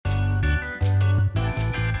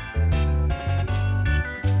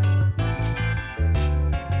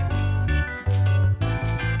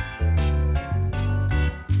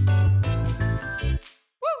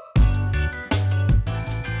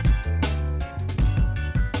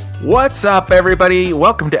What's up, everybody?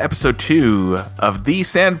 Welcome to episode 2 of The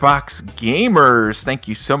Sandbox Gamers. Thank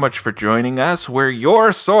you so much for joining us. We're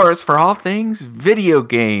your source for all things video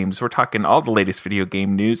games. We're talking all the latest video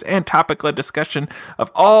game news and topic-led discussion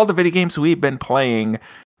of all the video games we've been playing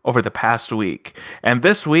over the past week. And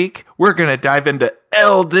this week, we're going to dive into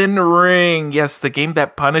Elden Ring. Yes, the game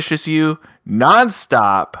that punishes you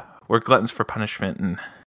nonstop. We're gluttons for punishment, and,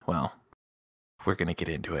 well, we're going to get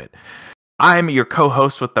into it. I'm your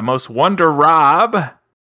co-host with the most wonder, Rob.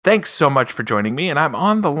 Thanks so much for joining me, and I'm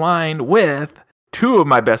on the line with two of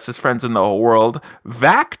my bestest friends in the whole world,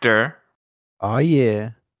 Vactor. Oh,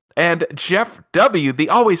 yeah. And Jeff W., the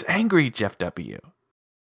always angry Jeff W.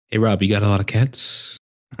 Hey, Rob, you got a lot of cats?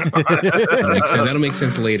 That'll make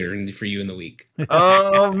sense later for you in the week.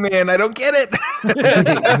 Oh, man, I don't get it.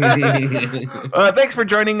 Thanks for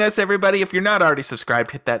joining us, everybody. If you're not already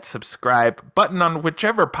subscribed, hit that subscribe button on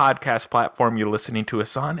whichever podcast platform you're listening to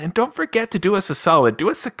us on. And don't forget to do us a solid. Do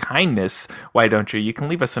us a kindness. Why don't you? You can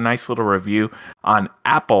leave us a nice little review on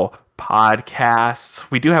Apple Podcasts.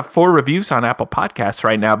 We do have 4 reviews on Apple Podcasts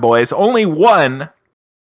right now, boys. Only one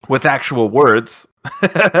with actual words.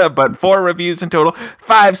 But 4 reviews in total,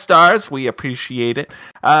 5 stars. We appreciate it.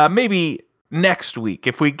 Maybe next week,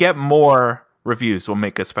 if we get more reviews, we'll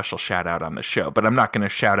make a special shout out on the show. But I'm not going to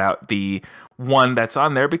shout out the one that's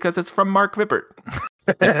on there because it's from Mark Vibbert.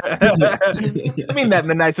 I mean that in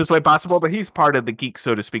the nicest way possible, but he's part of the Geek,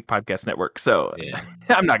 So to Speak podcast network. So yeah.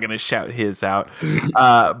 I'm not going to shout his out.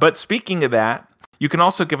 But speaking of that, you can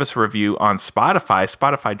also give us a review on Spotify.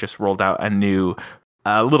 Spotify just rolled out a new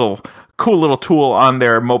cool little tool on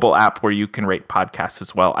their mobile app where you can rate podcasts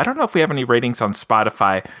as well. I don't know if we have any ratings on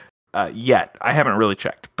Spotify yet. I haven't really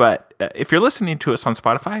checked. But if you're listening to us on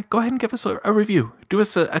Spotify, go ahead and give us a review. Do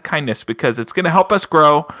us a kindness because it's going to help us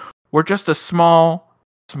grow. We're just a small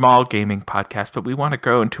gaming podcast, but we want to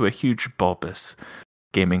grow into a huge, bulbous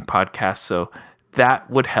gaming podcast. So that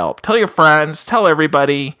would help. Tell your friends, tell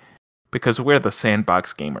everybody, because we're the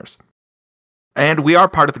Sandbox Gamers. And we are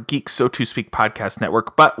part of the Geek, So to Speak podcast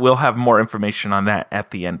network, but we'll have more information on that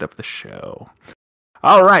at the end of the show.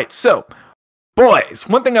 All right, so, boys,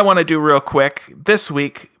 one thing I want to do real quick this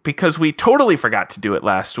week, because we totally forgot to do it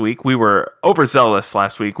last week. We were overzealous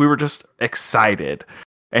last week. We were just excited,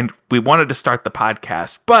 and we wanted to start the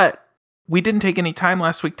podcast, but we didn't take any time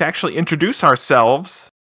last week to actually introduce ourselves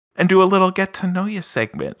and do a little get-to-know-you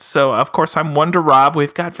segment. So, of course, I'm Wonder Rob.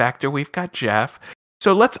 We've got Vactor. We've got Jeff.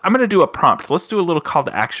 So I'm going to do a prompt. Let's do a little call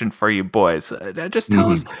to action for you boys. Just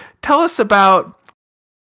tell us about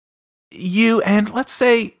you, and let's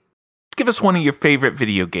say, give us one of your favorite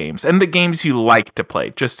video games and the games you like to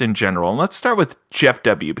play, just in general. And let's start with Jeff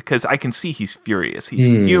W, because I can see he's furious. He's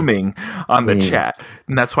fuming on the chat,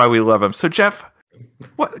 and that's why we love him. So Jeff,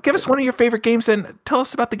 give us one of your favorite games and tell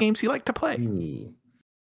us about the games you like to play. One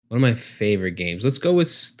of my favorite games. Let's go with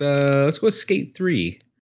Skate 3.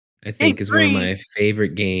 I think is one of my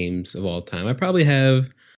favorite games of all time. I probably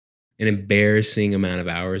have an embarrassing amount of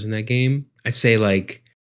hours in that game. I say like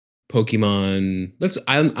Pokemon.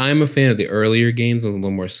 I'm a fan of the earlier games. Those are a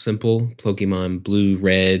little more simple. Pokemon Blue,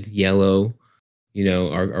 Red, Yellow,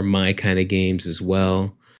 are my kind of games as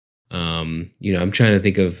well. I'm trying to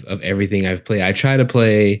think of everything I've played. I try to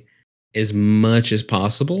play as much as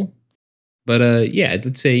possible. But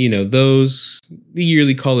I'd say the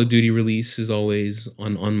yearly Call of Duty release is always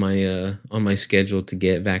on my schedule to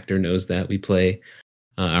get. Vactor knows that we play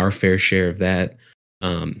our fair share of that.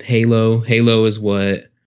 Halo is what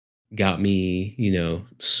got me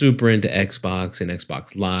super into Xbox and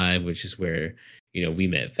Xbox Live, which is where we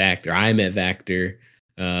met Vactor. I met Vactor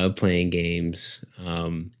playing games.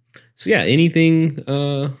 Anything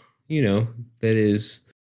that is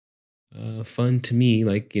fun to me,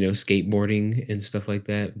 like skateboarding and stuff like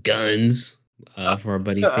that. Guns for our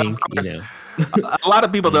buddy Fink. A lot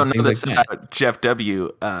of people don't know this like about Jeff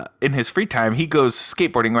W. In his free time, he goes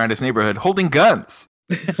skateboarding around his neighborhood holding guns.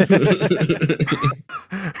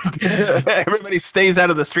 Everybody stays out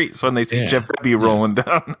of the streets when they see Jeff W. rolling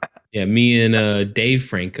down. Me and Dave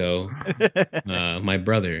Franco, my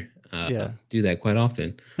brother. Do that quite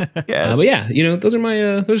often. Yes. But those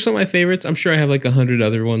are some of my favorites. I'm sure I have like 100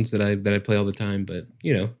 other ones that I play all the time, but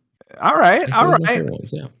all right.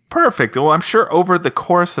 Ones, yeah. Perfect. Well, I'm sure over the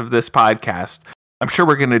course of this podcast, I'm sure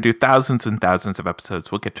we're going to do thousands and thousands of episodes.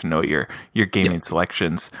 We'll get to know your gaming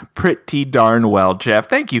selections pretty darn well, Jeff.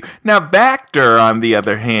 Thank you. Now, Vactor, on the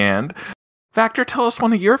other hand, tell us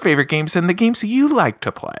one of your favorite games and the games you like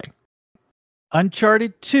to play.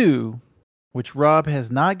 Uncharted 2. Which Rob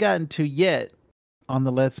has not gotten to yet on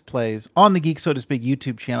the Let's Plays on the Geek, So to Speak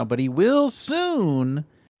YouTube channel, but he will soon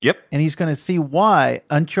Yep. And he's going to see why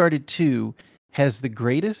Uncharted 2 has the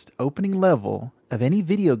greatest opening level of any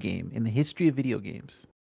video game in the history of video games.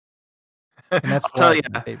 And that's I'll tell why you, it's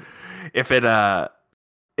my favorite. if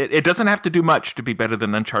it doesn't have to do much to be better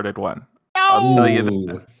than Uncharted 1. I'll tell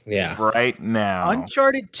you that right now.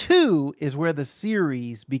 Uncharted 2 is where the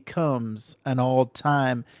series becomes an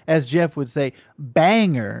all-time, as Jeff would say,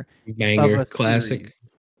 banger classic.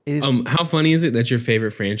 How funny is it that your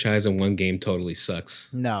favorite franchise in one game totally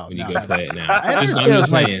sucks? When you go play it now. I didn't say it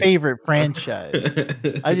was my favorite franchise.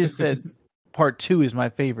 I just said part 2 is my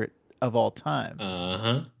favorite of all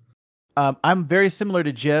time. I'm very similar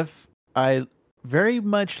to Jeff. I very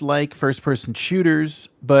much like first-person shooters,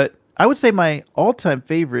 but I would say my all-time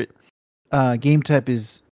favorite game type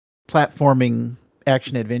is platforming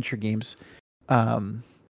action-adventure games.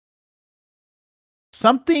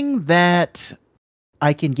 Something that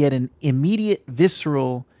I can get an immediate,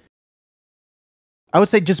 visceral... I would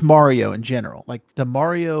say just Mario in general. Like the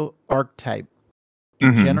Mario archetype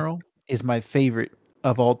in general is my favorite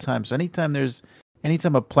of all time. So anytime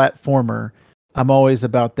a platformer, I'm always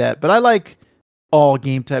about that. But I like all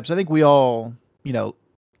game types. I think we all,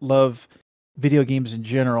 love video games in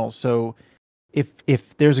general. So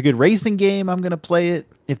if there's a good racing game, I'm going to play it.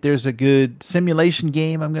 If there's a good simulation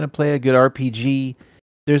game, I'm going to play a good RPG.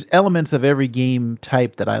 There's elements of every game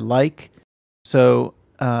type that I like. So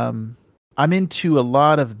I'm into a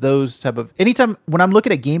lot of those type of... Anytime when I'm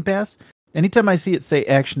looking at Game Pass, anytime I see it say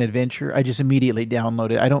action adventure, I just immediately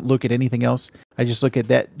download it. I don't look at anything else. I just look at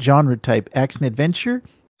that genre type, action adventure.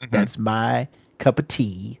 That's my cup of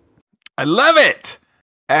tea. I love it.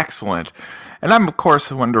 Excellent. And I'm, of course,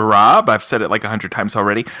 Wonder Rob. I've said it like 100 times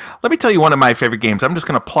already. Let me tell you one of my favorite games. I'm just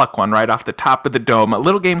going to pluck one right off the top of the dome. A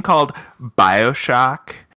little game called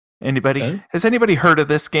BioShock. Anybody? Okay. Has anybody heard of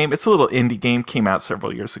this game? It's a little indie game. Came out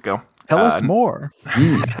several years ago. Tell us more.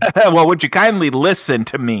 Well, would you kindly listen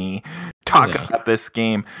to me talk about this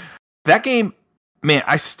game? That game, man,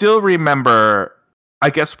 I still remember... I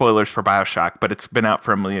guess spoilers for BioShock, but it's been out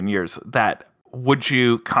for a million years. That would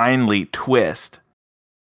you kindly twist?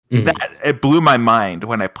 That it blew my mind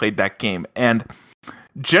when I played that game. And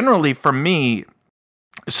generally, for me,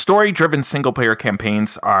 story-driven single-player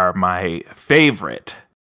campaigns are my favorite.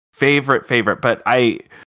 But I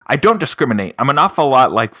don't discriminate. I'm an awful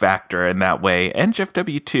lot like Vactor in that way, and Jeff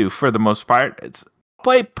W. too, for the most part. It's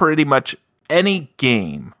play pretty much any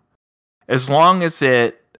game as long as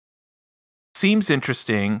it seems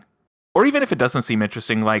interesting, or even if it doesn't seem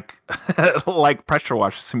interesting, like Pressure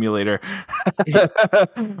Wash Simulator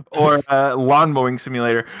or Lawn Mowing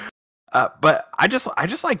Simulator. But I just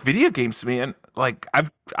like video games, man. Like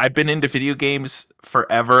I've been into video games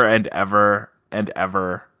forever and ever and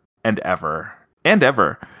ever and ever and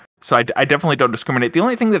ever. So I definitely don't discriminate. The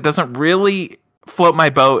only thing that doesn't really float my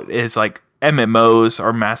boat is like MMOs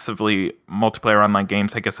or massively multiplayer online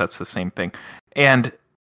games. I guess that's the same thing. And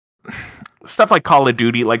stuff like Call of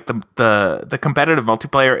Duty, like the competitive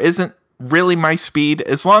multiplayer, isn't really my speed.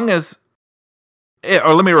 As long as,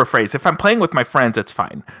 or let me rephrase, if I'm playing with my friends, it's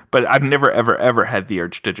fine. But I've never, ever, ever had the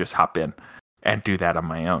urge to just hop in and do that on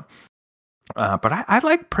my own. But I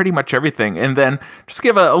like pretty much everything. And then just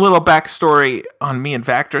give a little backstory on me and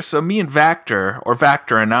Vactor. So me and Vactor, or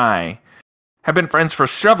Vactor and I, have been friends for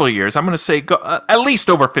several years. I'm going to say at least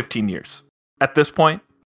over 15 years at this point.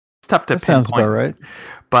 It's tough to pinpoint. Sounds about right.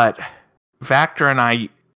 But Vactor and I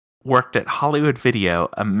worked at Hollywood Video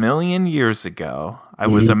a million years ago. I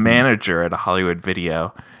was a manager at a Hollywood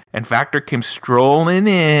Video, and Vactor came strolling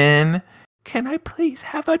in. Can I please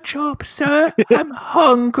have a job, sir? I'm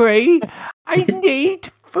hungry. I need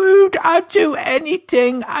food. I'll do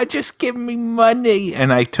anything. Just give me money.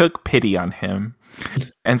 And I took pity on him.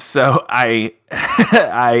 And so I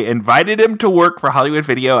invited him to work for Hollywood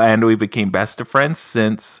Video, and we became best of friends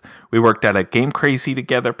since. We worked at a Game Crazy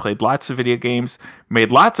together, played lots of video games,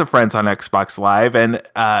 made lots of friends on Xbox Live, and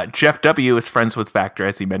Jeff W. is friends with Vactor,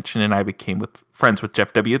 as he mentioned, and I became friends with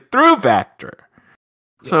Jeff W. through Vactor.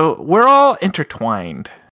 So we're all intertwined.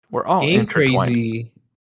 We're all Game intertwined. Crazy.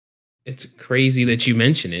 It's crazy that you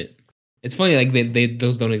mention it. It's funny, like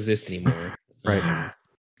those don't exist anymore. Right.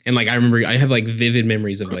 And like I remember, I have like vivid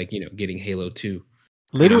memories of like getting Halo 2.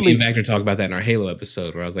 Literally, me and Vactor talked about that in our Halo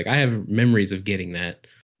episode, where I was like, I have memories of getting that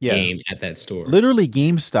game at that store. Literally,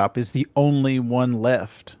 GameStop is the only one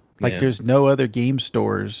left. Like, there's no other game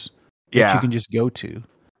stores that you can just go to.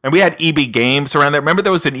 And we had EB Games around there. Remember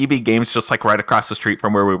there was an EB Games just like right across the street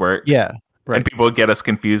from where we worked? Yeah. Right. And people would get us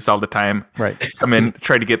confused all the time. Right. Come in,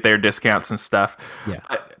 try to get their discounts and stuff. Yeah.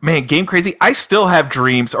 Man, Game Crazy, I still have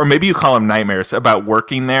dreams, or maybe you call them nightmares, about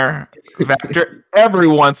working there. Every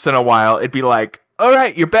once in a while, it'd be like, all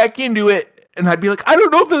right, you're back into it. And I'd be like, I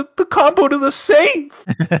don't know the combo to the safe.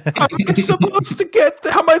 How am I supposed to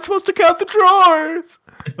how am I supposed to count the drawers?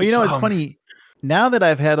 Well, you know, it's funny. Now that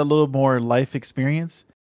I've had a little more life experience,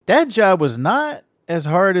 that job was not as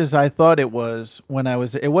hard as I thought it was when I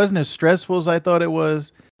was. It wasn't as stressful as I thought it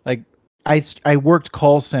was. Like I worked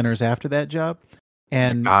call centers after that job,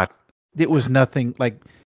 and it was nothing. Like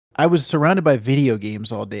I was surrounded by video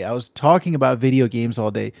games all day. I was talking about video games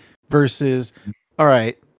all day versus, all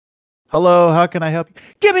right, hello, how can I help you?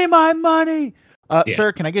 Give me my money.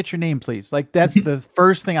 Sir, can I get your name, please? Like that's the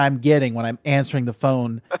first thing I'm getting when I'm answering the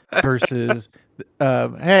phone versus,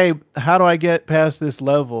 hey, how do I get past this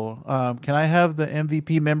level? Can I have the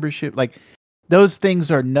MVP membership? Like those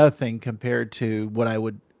things are nothing compared to what I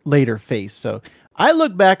would later face. So I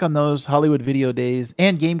look back on those Hollywood Video days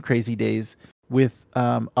and Game Crazy days with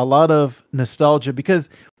a lot of nostalgia because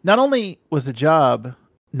not only was the job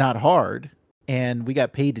not hard and we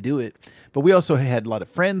got paid to do it, but we also had a lot of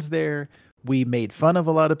friends there. We made fun of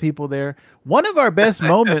a lot of people there. One of our best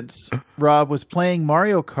moments, Rob, was playing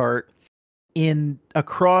Mario Kart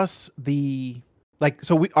across the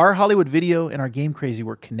our Hollywood Video and our Game Crazy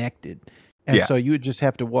were connected, and so you would just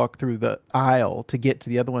have to walk through the aisle to get to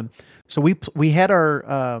the other one. So we had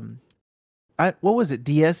our what was it,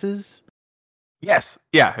 DS's? Yes,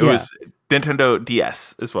 it was Nintendo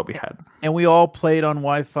DS is what we had, and we all played on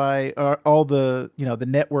Wi-Fi. All the the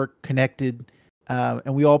network connected.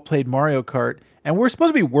 And we all played Mario Kart, and we're supposed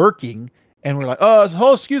to be working, and we're like,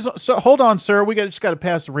 hold on, sir, we just got to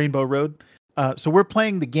pass the Rainbow Road. So we're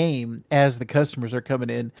playing the game as the customers are coming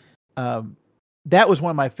in. That was one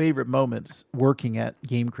of my favorite moments working at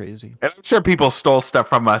Game Crazy. And I'm sure people stole stuff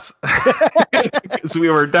from us because we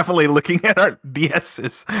were definitely looking at our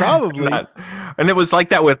DSs. Probably. And it was like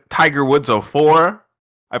that with Tiger Woods 04.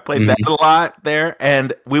 I played that a lot there,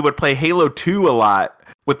 and we would play Halo 2 a lot.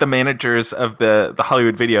 With the managers of the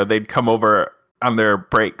Hollywood Video, they'd come over on their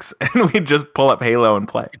breaks and we'd just pull up Halo and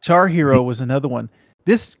play. Guitar Hero was another one.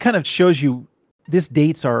 This kind of shows you, this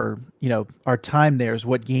dates our time there is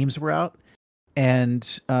what games were out. And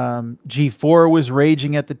G4 was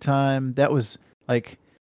raging at the time. That was like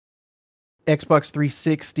Xbox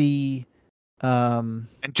 360. And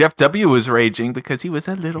Jeff W. was raging because he was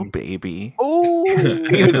a little baby. Oh,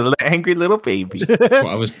 he was an angry little baby. Well,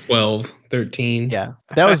 I was 12, 13. Yeah,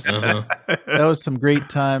 that was that was some great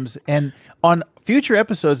times. And on future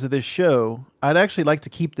episodes of this show, I'd actually like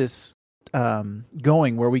to keep this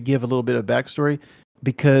going, where we give a little bit of backstory,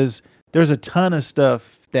 because there's a ton of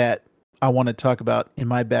stuff that I want to talk about in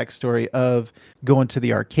my backstory of going to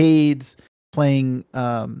the arcades, playing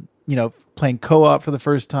playing co-op for the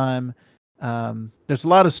first time. There's a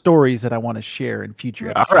lot of stories that I want to share in future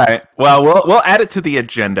episodes. All right. Well, we'll add it to the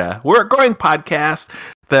agenda. We're a growing podcast.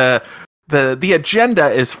 The agenda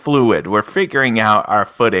is fluid. We're figuring out our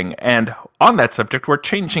footing. And on that subject, we're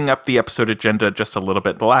changing up the episode agenda just a little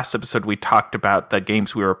bit. The last episode, we talked about the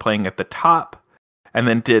games we were playing at the top and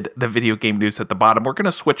then did the video game news at the bottom. We're going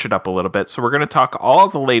to switch it up a little bit. So we're going to talk all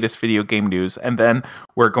the latest video game news, and then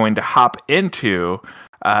we're going to hop into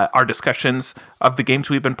our discussions of the games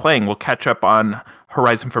we've been playing. We'll catch up on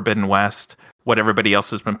Horizon Forbidden West, what everybody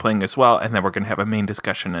else has been playing as well, and then we're going to have a main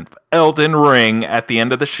discussion of Elden Ring at the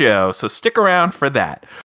end of the show, so stick around for that.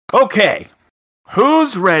 Okay,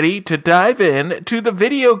 who's ready to dive in to the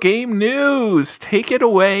video game news? Take it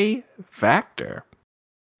away, Factor.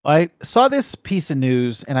 I saw this piece of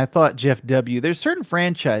news, and I thought Jeff W. There's certain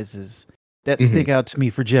franchises that stick out to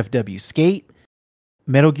me for Jeff W. Skate,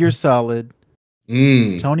 Metal Gear Solid,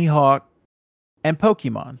 Tony Hawk, and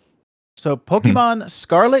Pokemon. So Pokemon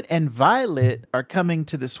Scarlet and Violet are coming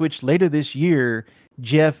to the Switch later this year,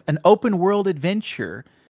 Jeff, an open world adventure.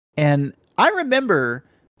 And I remember,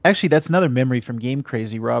 actually that's another memory from Game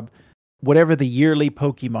Crazy, Rob, whatever the yearly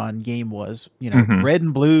Pokemon game was, red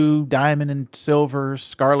and blue, diamond and silver,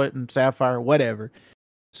 scarlet and sapphire, whatever.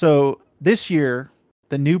 So this year,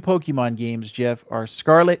 the new Pokemon games, Jeff, are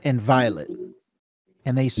Scarlet and Violet.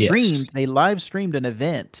 And they live streamed an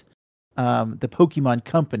event, the Pokemon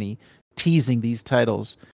Company teasing these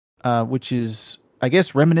titles, which is, I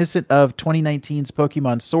guess, reminiscent of 2019's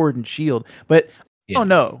Pokemon Sword and Shield. But I don't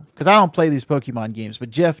know, because I don't play these Pokemon games, but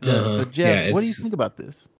Jeff does. So Jeff, what do you think about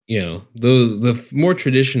this? The more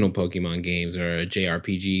traditional Pokemon games are a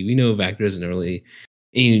JRPG. We know Vector doesn't really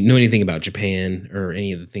know anything about Japan or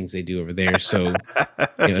any of the things they do over there. So,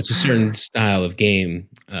 it's a certain style of game,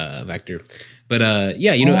 Vector. But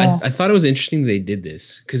I thought it was interesting that they did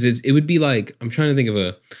this, because it would be like, I'm trying to think of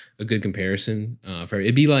a good comparison.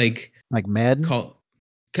 It'd be like Madden?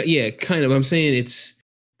 Kind of. I'm saying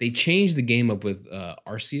they changed the game up with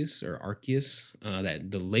Arceus,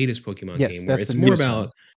 that the latest Pokemon game, where that's it's the more newest about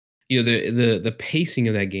one. the pacing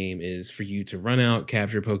of that game is for you to run out,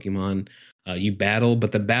 capture Pokemon, you battle,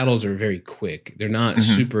 but the battles are very quick. They're not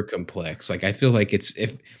super complex. Like I feel like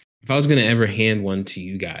if I was gonna ever hand one to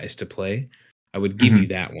you guys to play, I would give you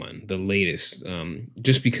that one, the latest,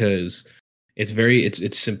 just because it's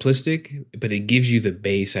simplistic, but it gives you the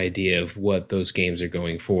base idea of what those games are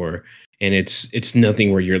going for, and it's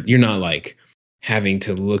nothing where you're not like having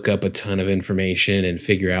to look up a ton of information and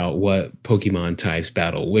figure out what Pokemon types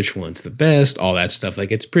battle, which one's the best, all that stuff.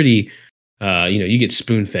 Like it's pretty, you get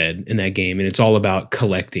spoon fed in that game, and it's all about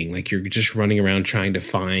collecting. Like you're just running around trying to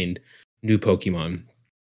find new Pokemon,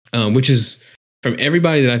 which is from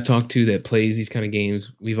everybody that I've talked to that plays these kind of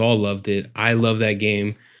games, we've all loved it. I love that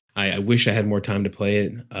game. I wish I had more time to play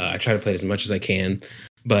it. I try to play it as much as I can,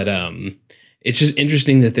 but it's just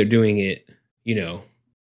interesting that they're doing it,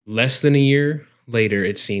 less than a year later,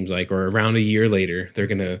 it seems like, or around a year later, they're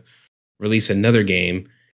going to release another game,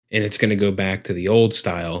 and it's going to go back to the old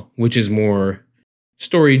style, which is more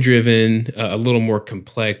story driven, a little more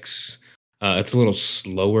complex. It's a little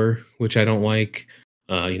slower, which I don't like.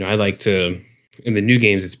 I like to, in the new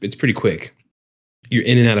games, it's pretty quick. You're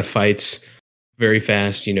in and out of fights very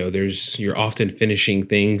fast. You're often finishing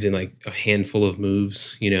things in like a handful of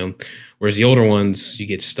moves, whereas the older ones, you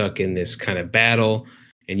get stuck in this kind of battle,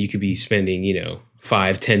 and you could be spending,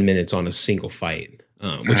 5-10 minutes on a single fight,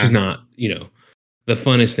 which is not, the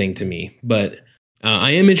funnest thing to me. But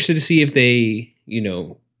I am interested to see if they,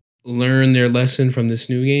 learn their lesson from this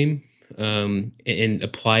new game, and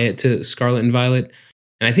apply it to Scarlet and Violet.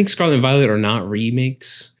 And I think Scarlet and Violet are not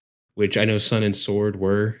remakes, which I know Sun and Sword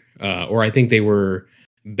were, or I think they were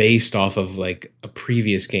based off of like a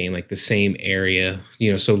previous game, like the same area,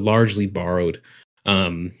 so largely borrowed.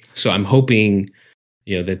 So I'm hoping,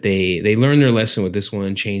 that they learn their lesson with this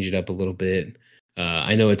one, change it up a little bit.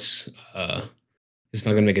 I know it's not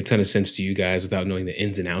going to make a ton of sense to you guys without knowing the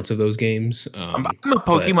ins and outs of those games. I'm a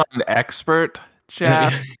Pokemon expert,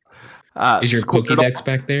 Jeff. Is your Squirtle, Pokédex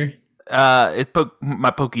back there?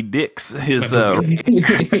 My Pokédex is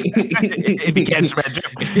if you catch my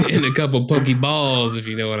joke. And a couple Pokeballs, if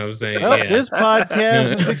you know what I'm saying. Oh, yeah. this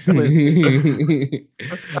podcast is explicit.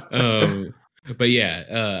 But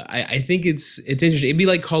yeah, I think it's interesting. It'd be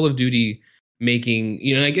like Call of Duty making,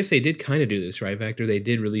 I guess they did kind of do this, right, Vector? They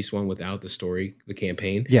did release one without the story, the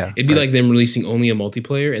campaign. Yeah. It'd be like them releasing only a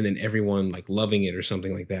multiplayer and then everyone like loving it or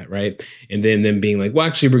something like that, right? And then them being like, well,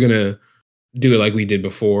 actually, we're gonna do it like we did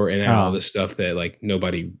before and add all this stuff that like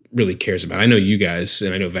nobody really cares about. I know you guys,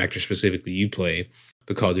 and I know Vector specifically, you play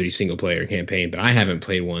the Call of Duty single player campaign, but I haven't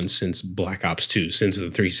played one since Black Ops 2, since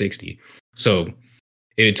the 360. So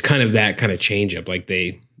it's kind of that kind of change up. Like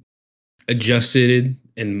they adjusted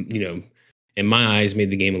and, in my eyes, made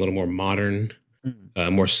the game a little more modern,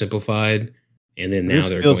 more simplified. And then now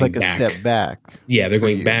they're feels going like back. A step back. Yeah, they're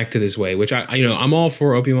going back to this way, which I'm all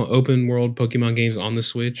for open world Pokemon games on the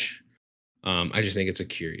Switch. I just think it's a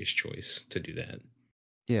curious choice to do that.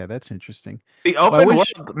 Yeah, that's interesting. The open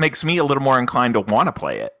world makes me a little more inclined to want to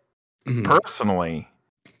play it, personally.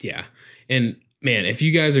 Yeah, and man, if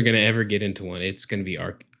you guys are gonna ever get into one, it's gonna be is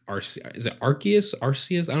it Arceus?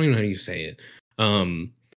 Arceus? I don't even know how you say it.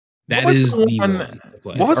 That is the one.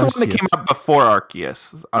 What was the one that came out before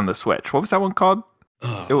Arceus on the Switch? What was that one called?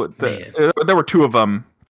 Oh, there were two of them.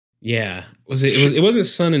 Yeah, it wasn't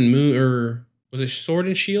Sun and Moon, or was it Sword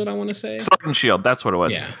and Shield? I want to say Sword and Shield. That's what it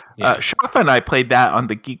was. Yeah. Shafa and I played that on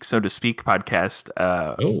the Geek So to Speak podcast.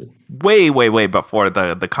 Way before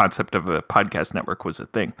the concept of a podcast network was a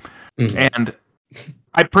thing, and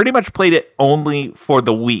I pretty much played it only for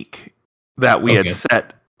the week that we had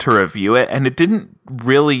set to review it, and it didn't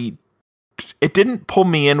pull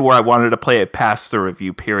me in where I wanted to play it past the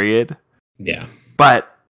review period. Yeah,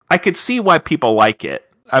 but I could see why people like it.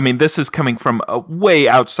 I mean, this is coming from a way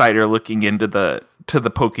outsider looking into the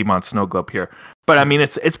Pokemon Snow Globe here. But I mean,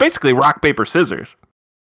 it's basically rock, paper, scissors,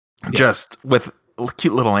 just with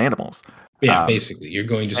cute little animals. Yeah, basically, you're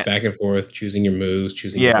going just back and forth, choosing your moves,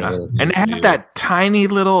 choosing. And it had that tiny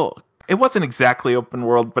little. It wasn't exactly open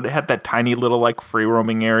world, but it had that tiny little like free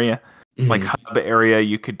roaming area, like hub area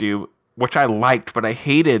you could do, which I liked. But I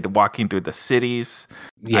hated walking through the cities.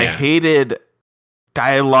 Yeah. I hated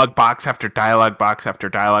dialogue box after dialogue box after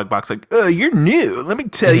dialogue box. Like, oh, you're new. Let me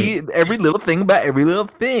tell you every little thing about every little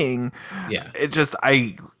thing. Yeah, it just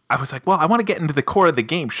I was like, well, I want to get into the core of the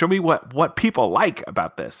game. Show me what people like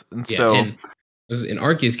about this. And and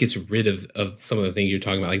Arceus gets rid of some of the things you're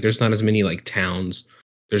talking about. Like, there's not as many like towns.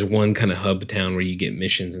 There's one kind of hub town where you get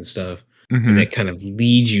missions and stuff. and that kind of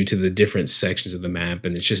leads you to the different sections of the map,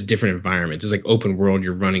 and it's just different environments. It's like open world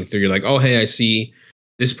you're running through. You're like, oh, hey, I see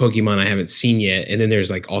this Pokemon I haven't seen yet. And then there's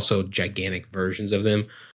like also gigantic versions of them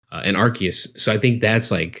and Arceus. So I think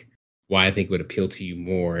that's like why I think it would appeal to you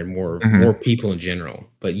more and more people in general.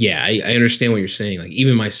 But yeah, I understand what you're saying. Like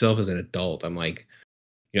even myself as an adult, I'm like,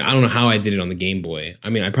 I don't know how I did it on the Game Boy. I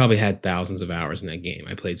mean, I probably had thousands of hours in that game.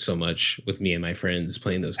 I played so much with me and my friends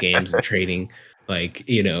playing those games and trading. Like,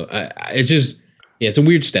 it's just, it's a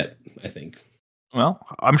weird step, I think. Well,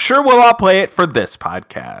 I'm sure we'll all play it for this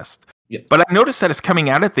podcast. Yeah. But I noticed that it's coming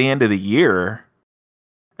out at the end of the year.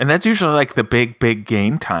 And that's usually like the big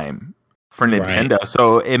game time for Nintendo. Right.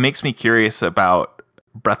 So it makes me curious about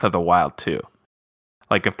Breath of the Wild too.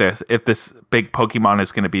 Like if this big Pokemon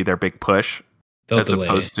is going to be their big push, or if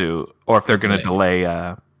they're going to delay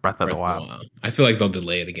Breath of the Wild. I feel like they'll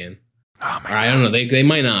delay it again. Oh my God. I don't know. They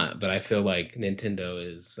might not, but I feel like Nintendo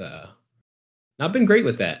is not been great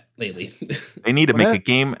with that lately. They need to make a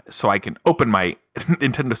game so I can open my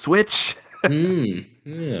Nintendo Switch.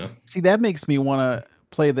 Yeah. See, that makes me want to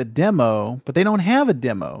play the demo, but they don't have a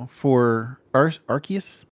demo for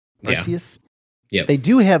Arceus. Yeah. They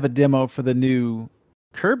do have a demo for the new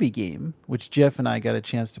Kirby game, which Jeff and I got a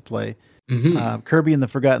chance to play. Kirby and the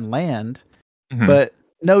Forgotten Land, but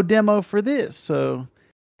no demo for this. So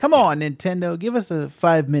come on, Nintendo, give us a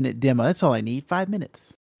 5-minute demo. That's all I need. 5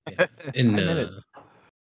 minutes. Yeah. And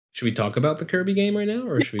should we talk about the Kirby game right now,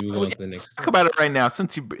 or should we move on to the next? Talk about it right now,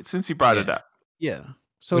 since you brought it up. Yeah.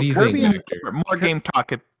 So what do you Kirby think, more game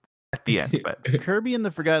talk at the end, but Kirby and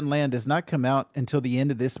the Forgotten Land does not come out until the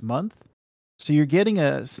end of this month. So you're getting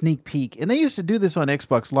a sneak peek. And they used to do this on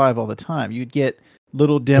Xbox Live all the time. You'd get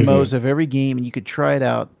little demos of every game and you could try it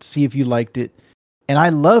out, see if you liked it. And I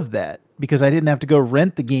love that because I didn't have to go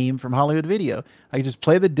rent the game from Hollywood Video. I could just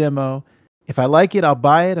play the demo. If I like it, I'll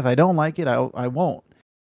buy it. If I don't like it, I won't.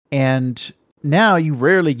 And now you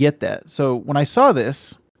rarely get that. So when I saw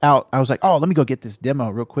this out, I was like, oh, let me go get this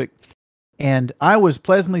demo real quick. And I was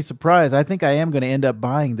pleasantly surprised. I think I am going to end up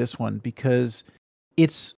buying this one because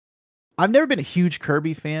I've never been a huge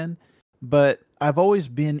Kirby fan, but I've always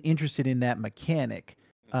been interested in that mechanic.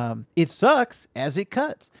 It sucks as it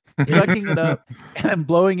cuts, sucking it up and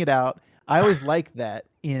blowing it out. I always like that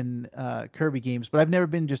in Kirby games, but I've never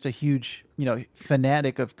been just a huge,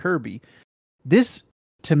 fanatic of Kirby. This,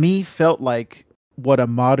 to me, felt like what a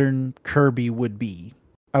modern Kirby would be.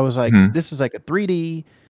 I was like, this is like a 3D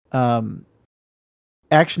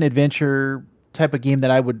action adventure type of game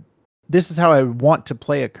this is how I would want to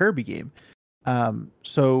play a Kirby game.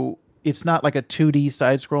 So it's not like a 2D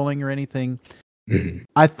side-scrolling or anything.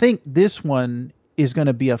 I think this one is going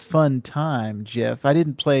to be a fun time, Jeff. I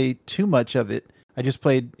didn't play too much of it. I just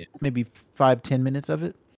played maybe 5-10 minutes of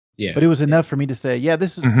it. Yeah. But it was enough for me to say,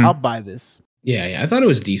 this is, I'll buy this. Yeah, I thought it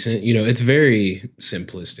was decent. It's very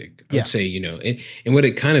simplistic. I would say, and what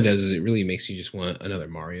it kind of does is it really makes you just want another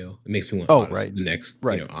Mario. It makes me want Odyssey, the next,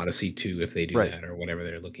 Odyssey 2 if they do that or whatever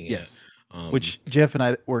they're looking at. Which Jeff and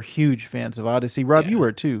I were huge fans of Odyssey. Rob, you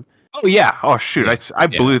were too. Oh yeah. Oh shoot. I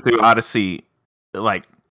blew through Odyssey. Like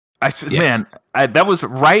that was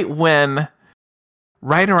right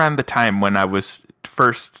around the time when I was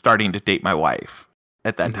first starting to date my wife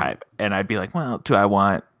at that time. And I'd be like, well, do I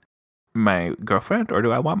want my girlfriend or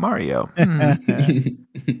do I want Mario? And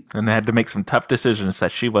I had to make some tough decisions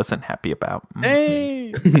that she wasn't happy about.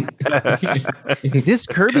 Hey. This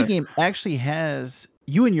Kirby game actually has,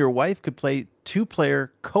 you and your wife could play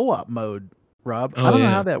 2-player co-op mode, Rob. I don't know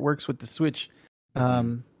how that works with the Switch.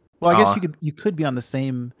 Well, I guess you could be on the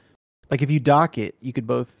same, like if you dock it, you could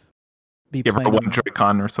both be playing one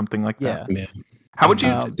Joy-Con or something like that. Yeah. How would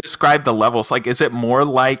you describe the levels? Like, is it more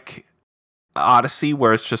like Odyssey,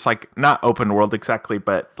 where it's just like not open world exactly,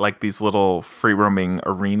 but like these little free roaming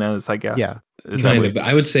arenas, I guess? Yeah.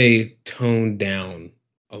 I would say toned down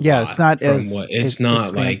a lot. It's not it's not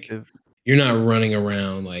expansive. Like you're not running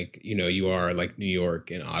around like you are like New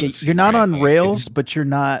York and Odyssey. You're not on rails, but you're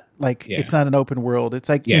not like it's not an open world. It's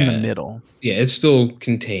like in the middle. Yeah, it's still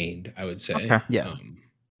contained, I would say. Okay. Yeah.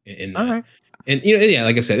 In that. All right. And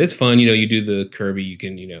like I said, it's fun. You do the Kirby. You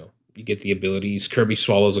can you get the abilities. Kirby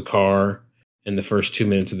swallows a car in the first 2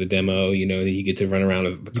 minutes of the demo. Then you get to run around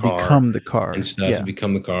as the car, become the car and stuff. You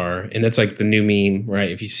become the car, and that's like the new meme,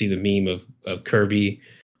 right? If you see the meme of Kirby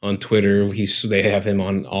on Twitter, they have him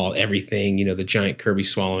on everything. The giant Kirby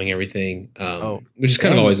swallowing everything, which is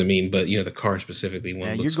kind of always a meme. But the car specifically,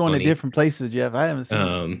 one looks you're going funny. to different places, Jeff. I haven't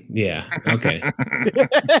seen. Yeah. Okay.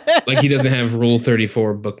 Like he doesn't have Rule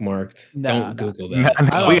 34 bookmarked. Don't Google that.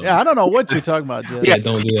 I don't know what you're talking about, Jeff. Yeah,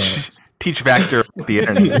 don't do that. Teach Vector the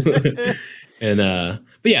internet. And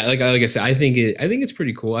but yeah, like I said, I think it's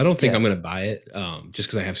pretty cool. I don't think Yeah. I'm gonna buy it, just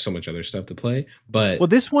because I have so much other stuff to play. But Well,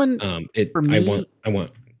 this one for me, I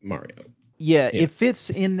want Mario. yeah, it fits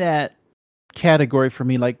in that category for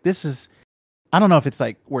me. Like this is, I don't know if it's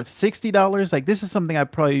like worth $60. Like this is something I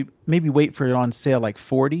probably maybe wait for it on sale like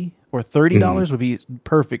 $40 or $30 would be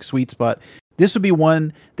perfect sweet spot. This would be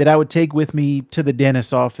one that I would take with me to the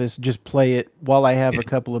dentist's office, just play it while I have a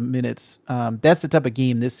couple of minutes. That's the type of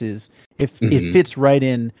game this is. If it fits right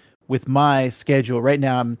in with my schedule. Right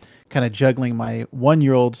now I'm kind of juggling my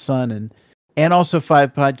 1-year-old son and also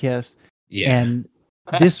 5 podcasts. Yeah. And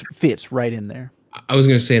this fits right in there. I was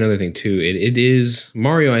going to say another thing too. It is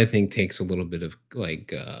Mario. I think takes a little bit of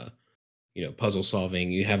like puzzle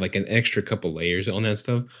solving. You have like an extra couple layers on that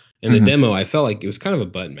stuff. In the demo, I felt like it was kind of a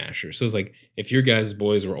button masher. So it's like if your guys'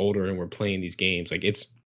 boys were older and were playing these games, like it's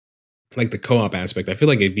like the co-op aspect. I feel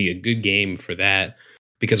like it'd be a good game for that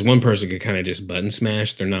because one person could kind of just button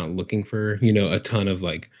smash. They're not looking for a ton of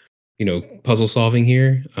like puzzle solving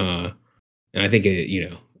here. And I think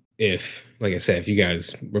if, like I said, if you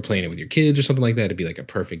guys were playing it with your kids or something like that, it'd be like a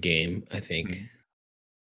perfect game, I think.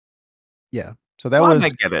 Yeah. So that was.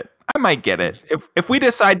 I might get it. If we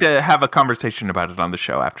decide to have a conversation about it on the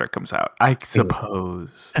show after it comes out, I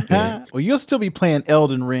suppose. Well, you'll still be playing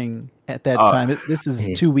Elden Ring at that time. This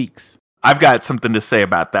is 2 weeks. I've got something to say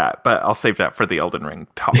about that, but I'll save that for the Elden Ring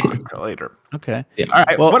talk later. Okay. Yeah. All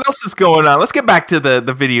right. Well, what else is going on? Let's get back to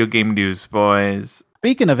the video game news, boys.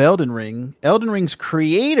 Speaking of Elden Ring's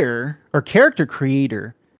character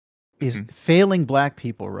creator is failing black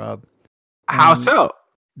people, Rob. How so?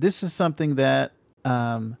 This is something that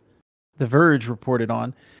The Verge reported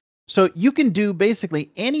on. So you can do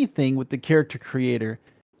basically anything with the character creator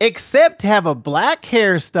except have a black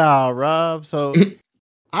hairstyle, Rob. So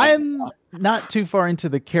I'm not too far into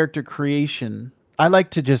the character creation. I like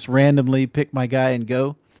to just randomly pick my guy and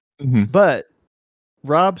go. But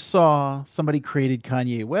Rob saw somebody created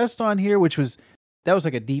Kanye West on here, that was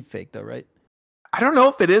like a deep fake though, right? I don't know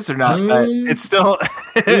if it is or not, but it's still.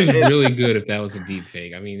 It was really good if that was a deep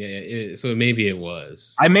fake. I mean, so maybe it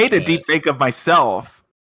was. I made a deep fake of myself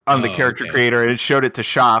on the character creator, and it showed it to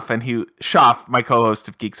Schaff, and Schaff, my co-host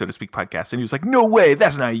of Geek So to Speak podcast, and he was like, "No way,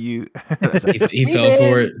 that's not you." He fell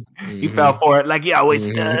for it. He fell for it like he always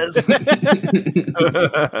does. But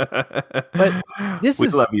we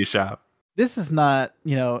love you, Schaff. This is not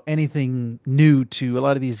anything new to a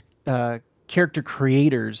lot of these character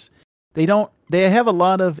creators. They have a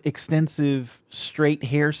lot of extensive straight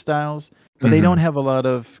hairstyles, but they don't have a lot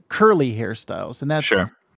of curly hairstyles, and that's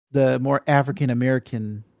the more African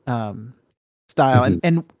American style.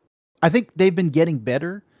 And I think they've been getting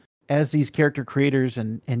better as these character creators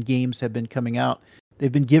and games have been coming out.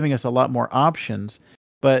 They've been giving us a lot more options,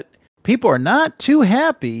 but people are not too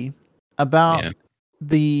happy about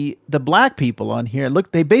the black people on here.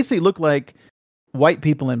 They basically look like white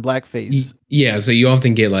people in blackface. Yeah, so you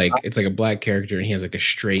often get like it's like a black character and he has like a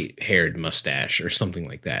straight haired mustache or something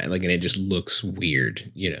like that. Like, and it just looks weird,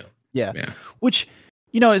 Yeah. Which,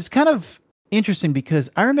 is kind of interesting because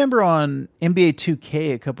I remember on NBA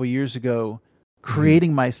 2K a couple years ago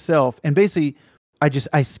creating myself, and basically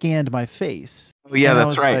I scanned my face. Oh yeah,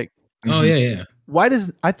 that's right. Like, oh yeah.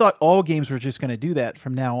 I thought all games were just going to do that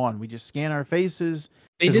from now on. We just scan our faces.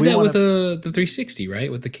 They did that with the 360,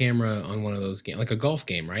 right? With the camera on one of those games, like a golf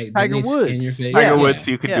game, right? Tiger Woods. Tiger Woods,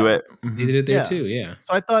 you could do it. They did it there too, yeah.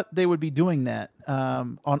 So I thought they would be doing that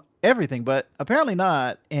on everything, but apparently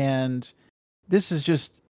not. And this is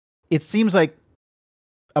just, it seems like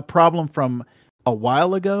a problem from a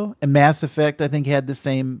while ago. And Mass Effect, I think, had the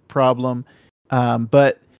same problem.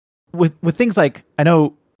 But with things like, I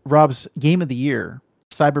know Rob's Game of the Year,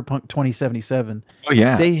 Cyberpunk 2077. Oh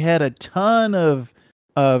yeah, they had a ton of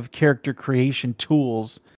character creation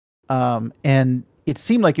tools, and it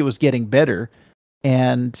seemed like it was getting better.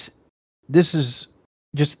 And this is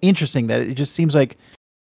just interesting that it just seems like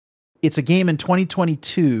it's a game in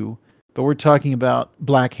 2022, but we're talking about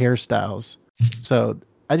black hairstyles. So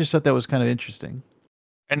I just thought that was kind of interesting.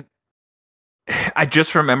 And I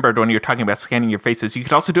just remembered when you were talking about scanning your faces, you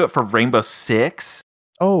could also do it for Rainbow Six.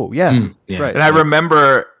 Oh yeah, right. And I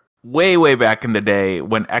remember way back in the day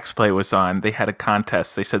when X-Play was on, they had a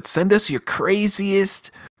contest. They said, "Send us your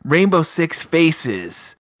craziest Rainbow Six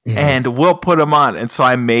faces, and we'll put them on." And so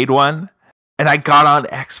I made one, and I got on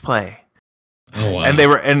X-Play. Oh wow!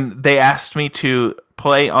 And they asked me to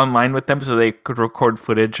play online with them so they could record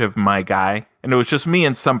footage of my guy, and it was just me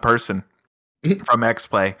and some person from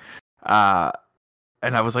X-Play.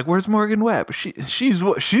 And I was like, "Where's Morgan Webb? She's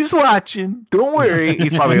watching. Don't worry."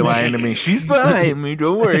 He's probably lying to me. She's behind me.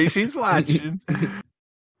 Don't worry. She's watching.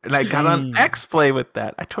 And I got on X Play with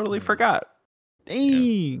that. I totally forgot.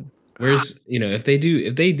 Dang. Yeah. Whereas, if they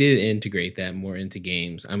did integrate that more into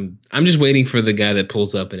games, I'm just waiting for the guy that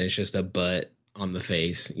pulls up and it's just a butt on the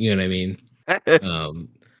face. You know what I mean?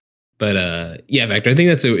 Yeah, Vector, I think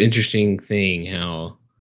that's an interesting thing how,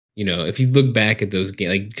 if you look back at those games,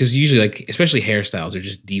 like, because usually, like, especially hairstyles are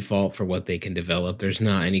just default for what they can develop. There's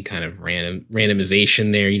not any kind of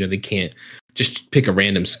randomization there. They can't just pick a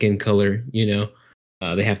random skin color,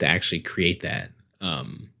 they have to actually create that.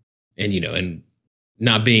 And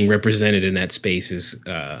not being represented in that space is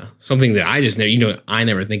something that I just never, I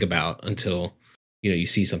never think about until, you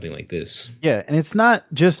see something like this. Yeah, and it's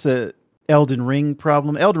not just a Elden Ring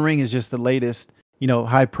problem. Elden Ring is just the latest,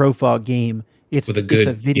 high profile game. It's With a good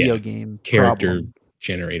a video game character problem.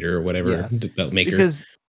 generator or whatever maker. Because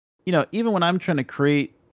even when I'm trying to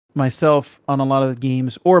create myself on a lot of the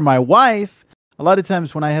games, or my wife, a lot of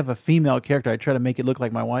times when I have a female character, I try to make it look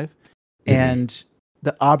like my wife, and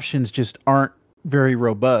the options just aren't very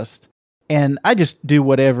robust. And I just do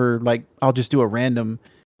whatever, like I'll just do a random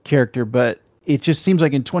character, but it just seems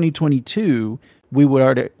like in 2022 we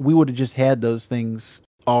would have just had those things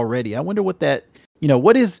already. I wonder what that,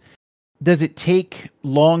 does it take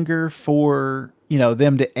longer for,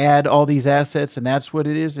 them to add all these assets, and that's what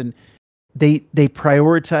it is, and they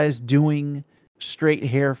prioritize doing straight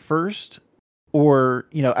hair first, or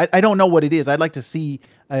I don't know what it is. I'd like to see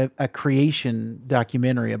a creation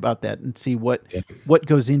documentary about that and see what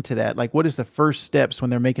goes into that. Like, what is the first steps when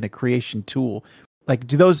they're making a creation tool? Like,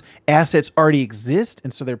 do those assets already exist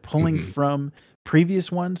and so they're pulling from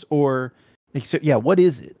previous ones, or what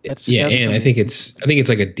is it? And I think it's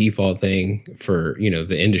like a default thing for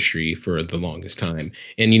the industry for the longest time.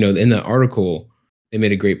 And in the article they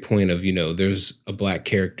made a great point of there's a black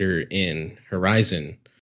character in Horizon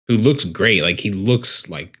who looks great. Like, he looks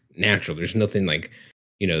like natural. There's nothing like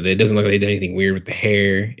that doesn't look like they did anything weird with the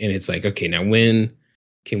hair. And it's like, okay, now when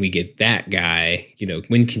can we get that guy?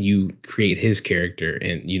 When can you create his character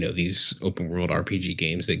in these open world RPG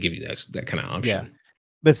games that give you that kind of option? Yeah.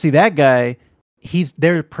 But see, that guy,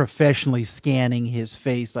 they're professionally scanning his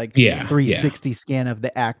face, like 360 scan of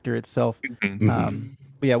the actor itself. But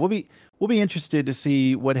yeah, we'll be interested to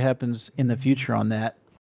see what happens in the future on that.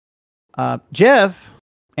 Jeff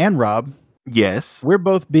and Rob, yes, we're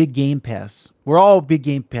both big Game Pass. We're all big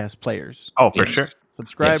Game Pass players. Oh, for sure.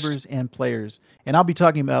 Subscribers and players. And I'll be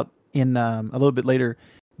talking about in a little bit later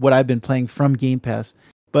what I've been playing from Game Pass.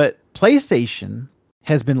 But PlayStation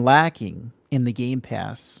has been lacking in the Game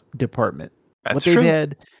Pass department. That's they've true.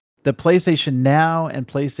 had, the PlayStation Now and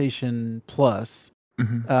PlayStation Plus.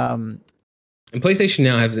 And PlayStation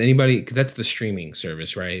Now, has anybody, because that's the streaming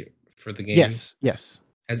service, right? For the game? Yes.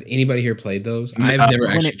 Has anybody here played those? I've never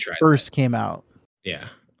actually tried. First came out. Yeah.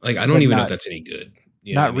 Like, I don't even know if that's any good.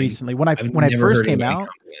 Not recently. When I first came out,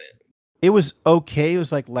 it was okay. It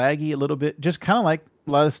was like laggy a little bit, just kind of like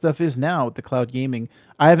a lot of stuff is now with the cloud gaming.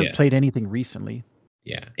 I haven't played anything recently.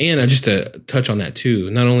 Yeah, and just to touch on that too,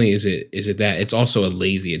 not only is it that, it's also a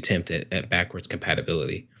lazy attempt at backwards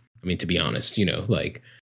compatibility. I mean, to be honest, like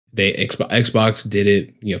Xbox did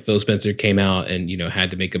it. Phil Spencer came out and had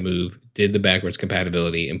to make a move, did the backwards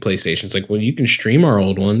compatibility, and PlayStation's like, well, you can stream our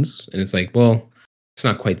old ones, and it's like, well, it's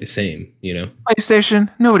not quite the same, PlayStation,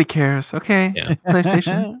 nobody cares. Okay, yeah.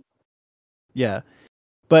 PlayStation. Yeah,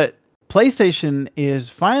 but PlayStation is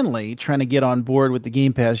finally trying to get on board with the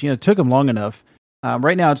Game Pass. It took them long enough.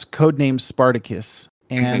 Right now, it's codenamed Spartacus,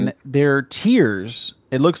 and their tiers,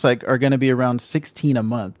 it looks like, are going to be around $16 a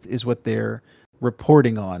month, is what they're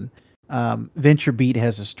reporting on. VentureBeat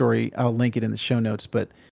has a story. I'll link it in the show notes. But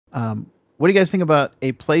what do you guys think about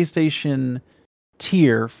a PlayStation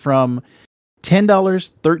tier from $10,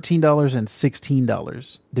 $13, and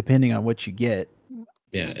 $16, depending on what you get?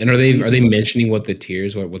 Yeah, and are they mentioning what the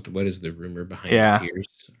tiers? What is the rumor behind the tiers?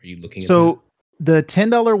 Are you looking at that? The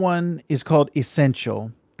 $10 one is called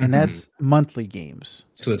Essential, and that's monthly games.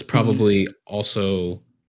 So that's probably also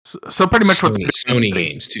so pretty much Sony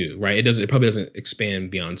games too, right? It probably doesn't expand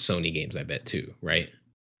beyond Sony games, I bet too, right?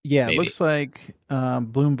 Yeah, maybe. It looks like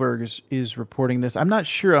Bloomberg is reporting this. I'm not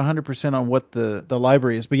sure 100% on what the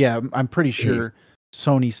library is, but yeah, I'm pretty sure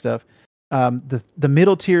Sony stuff. The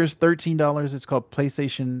middle tier is $13. It's called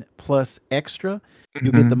PlayStation Plus Extra.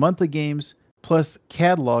 You get the monthly games plus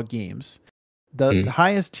catalog games. The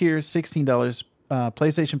highest tier is $16,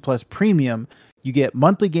 PlayStation Plus Premium. You get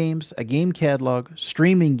monthly games, a game catalog,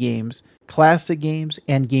 streaming games, classic games,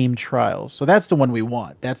 and game trials. So that's the one we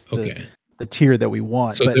want. That's the tier that we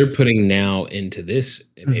want. So they're putting Now into this,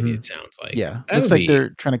 maybe it sounds like. Yeah, looks like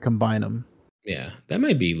they're trying to combine them. Yeah, that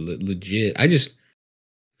might be legit.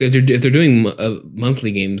 if they're doing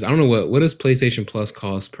monthly games, I don't know what does PlayStation Plus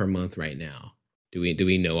cost per month right now. Do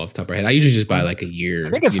we know off the top of our head? I usually just buy like a year. I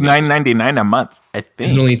think it's $9.99 a month. I think.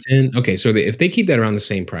 Is it only 10? Okay, so if they keep that around the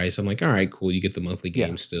same price, I'm like, all right, cool. You get the monthly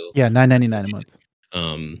game still. Yeah, $9.99 a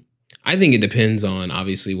month. I think it depends on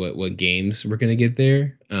obviously what games we're gonna get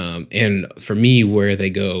there, and for me, where they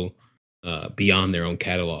go beyond their own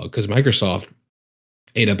catalog, because Microsoft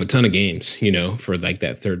ate up a ton of games, for like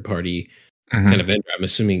that third party kind of vendor. I'm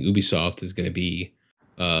assuming Ubisoft is going to be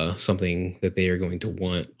something that they are going to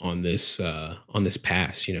want on this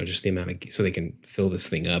pass. Just the amount of so they can fill this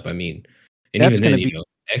thing up. I mean, and that's even then,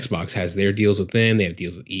 Xbox has their deals with them. They have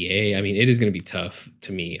deals with EA. I mean, it is going to be tough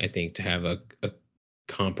to me, I think, to have a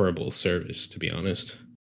comparable service. To be honest.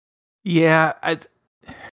 Yeah,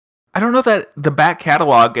 I don't know that the back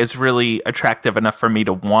catalog is really attractive enough for me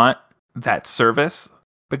to want that service,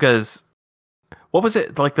 because what was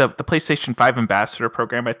it, like the PlayStation 5 ambassador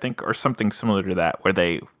program, I think, or something similar to that, where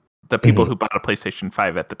the people who bought a PlayStation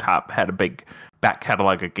 5 at the top had a big back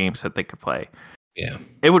catalog of games that they could play. Yeah.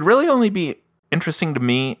 It would really only be interesting to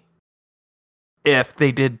me if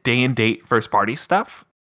they did day and date first party stuff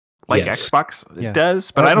like Xbox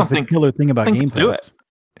does, but I don't think the killer thing about Game Pass. Do it.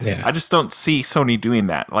 Yeah. I just don't see Sony doing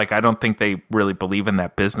that. Like, I don't think they really believe in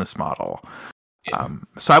that business model. Yeah.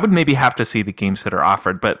 So I would maybe have to see the games that are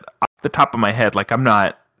offered, but off the top of my head, like, I'm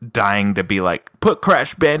not dying to be like, put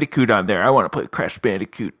Crash Bandicoot on there. I want to play Crash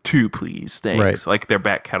Bandicoot 2, please. Thanks. Right. Like their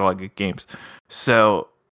back catalog of games. So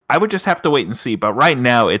I would just have to wait and see. But right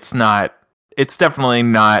now, it's definitely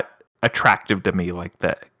not attractive to me like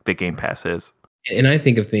the Game Pass is. And I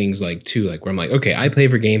think of things like too, like where I'm like, okay, I pay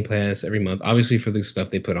for Game Pass every month, obviously for the stuff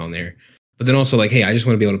they put on there. But then also like, hey, I just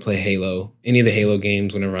want to be able to play Halo. Any of the Halo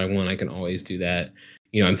games, whenever I want, I can always do that.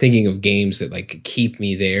 I'm thinking of games that like keep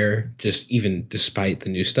me there, just even despite the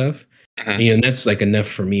new stuff. Mm-hmm. And that's like enough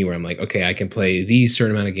for me where I'm like, okay, I can play these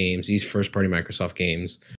certain amount of games, these first party Microsoft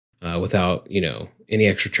games, without, any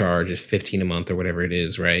extra charge. It's $15 a month or whatever it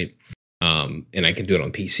is, right? And I can do it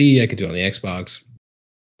on PC, I could do it on the Xbox.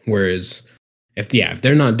 Whereas if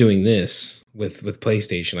they're not doing this with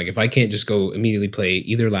PlayStation, like if I can't just go immediately play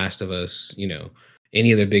either Last of Us,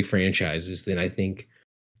 any of their big franchises, then I think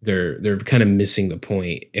they're kind of missing the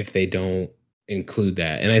point if they don't include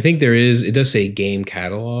that. And I think it does say game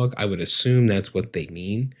catalog. I would assume that's what they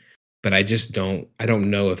mean, but I don't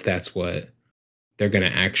know if that's what they're going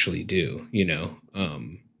to actually do,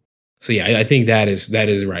 So yeah, I think that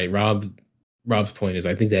is right. Rob's point is,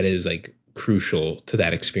 I think that is like crucial to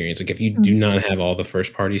that experience. Like if you do not have all the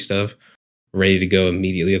first party stuff ready to go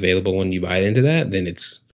immediately available when you buy into that, then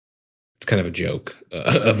it's kind of a joke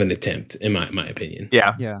of an attempt, in my opinion.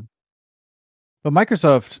 Yeah. But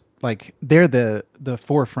Microsoft, like, they're the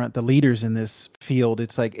forefront, the leaders in this field.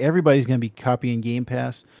 It's like everybody's going to be copying Game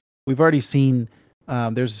Pass. We've already seen.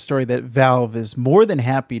 There's a story that Valve is more than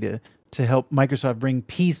happy to help Microsoft bring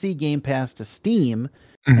PC Game Pass to Steam,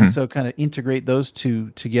 and so kind of integrate those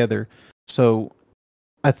two together. So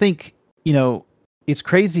I think, it's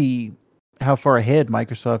crazy how far ahead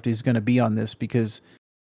Microsoft is going to be on this, because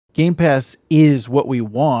Game Pass is what we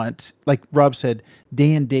want. Like Rob said,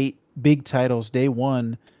 day and date, big titles, day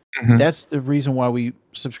one. Mm-hmm. That's the reason why we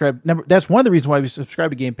subscribe. That's one of the reasons why we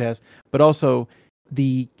subscribe to Game Pass, but also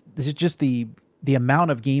the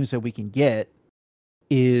amount of games that we can get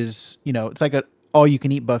is, it's like a all you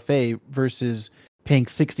can eat buffet versus paying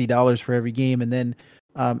 $60 for every game. And then,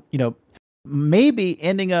 maybe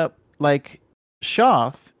ending up like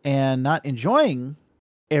Schaff and not enjoying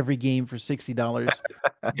every game for $60.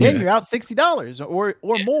 Then you're out $60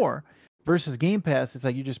 or more. Versus Game Pass, it's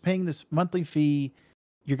like you're just paying this monthly fee.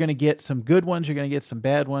 You're going to get some good ones. You're going to get some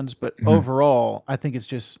bad ones. But overall, I think it's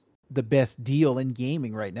just the best deal in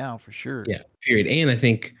gaming right now, for sure. Yeah, period. And I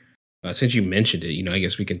think since you mentioned it, I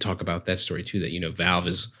guess we can talk about that story too, that, Valve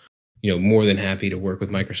is, more than happy to work with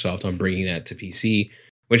Microsoft on bringing that to PC,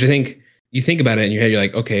 which I think you think about it in your head, you're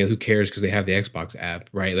like, okay, who cares? Because they have the Xbox app,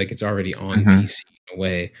 right? Like it's already on PC in a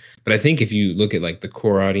way. But I think if you look at like the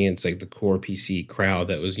core audience, like the core PC crowd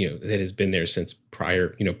that was, that has been there since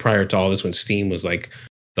prior to all this, when Steam was like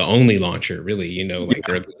the only launcher, really,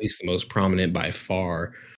 or at least the most prominent by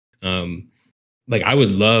far. Like I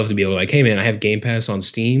would love to be able to like, hey man, I have Game Pass on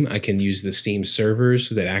Steam. I can use the Steam servers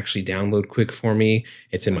that actually download quick for me.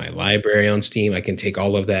 It's in my library on Steam. I can take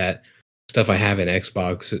all of that stuff I have in the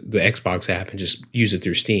Xbox app, and just use it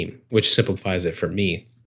through Steam, which simplifies it for me.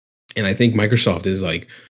 And I think Microsoft is like,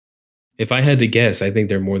 if I had to guess, I think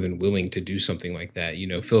they're more than willing to do something like that.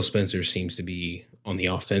 Phil Spencer seems to be on the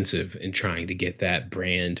offensive and trying to get that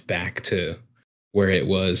brand back to where it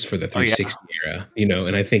was for the 360 era,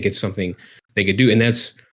 and I think it's something they could do. And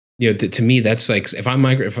that's to me, that's like if I'm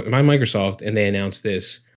Microsoft and they announce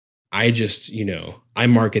this, I just I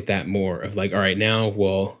market that more of like, all right, now,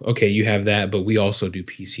 well, okay, you have that, but we also do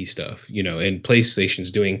PC stuff, and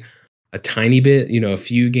PlayStation's doing a tiny bit. A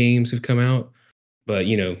few games have come out, but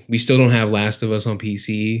we still don't have Last of Us on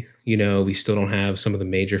PC. We still don't have some of the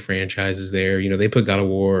major franchises there. They put God of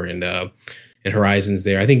War and Horizons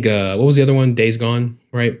there. I think what was the other one? Days Gone,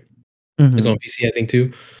 right? Mm-hmm. It's on PC, I think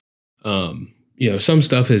too. Some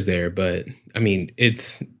stuff is there, but I mean,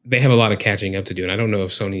 they have a lot of catching up to do, and I don't know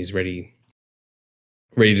if Sony's ready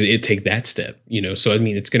to take that step. So I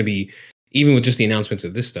mean, it's going to be, even with just the announcements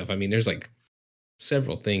of this stuff, I mean, there's like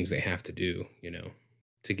several things they have to do,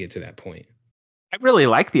 to get to that point. I really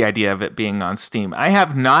like the idea of it being on Steam. I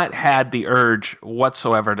have not had the urge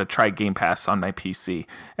whatsoever to try Game Pass on my PC.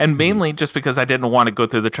 And mainly just because I didn't want to go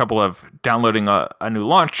through the trouble of downloading a new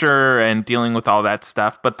launcher and dealing with all that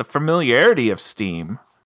stuff. But the familiarity of Steam,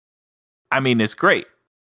 I mean, is great.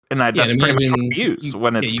 And that's pretty much what we use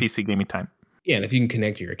when it's PC gaming time. Yeah, and if you can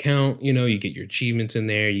connect your account, you get your achievements in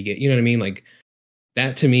there. You get, you know what I mean? Like,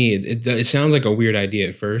 that to me, it sounds like a weird idea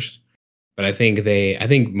at first. But I think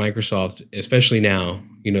Microsoft, especially now,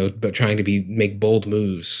 but trying to make bold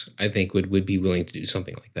moves, I think would be willing to do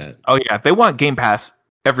something like that. Oh yeah, they want Game Pass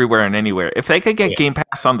everywhere and anywhere. If they could get Game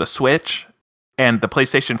Pass on the Switch and the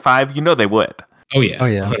PlayStation 5, they would. Oh yeah,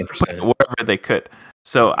 100%. Wherever they could.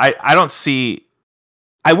 So I don't see.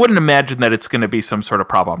 I wouldn't imagine that it's going to be some sort of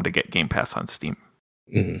problem to get Game Pass on Steam.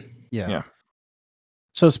 Mm-hmm. Yeah.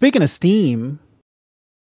 So speaking of Steam,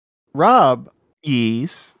 Rob.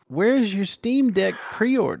 Yes. Where's your Steam Deck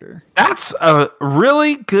pre-order? That's a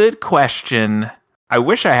really good question. I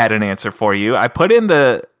wish I had an answer for you. I put in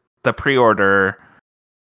the pre-order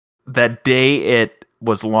that day it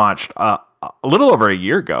was launched a little over a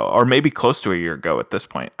year ago, or maybe close to a year ago at this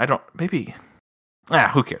point.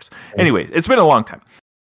 Who cares? Anyway, it's been a long time.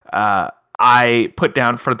 I put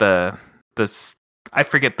down for the I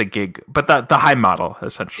forget the gig, but the high model,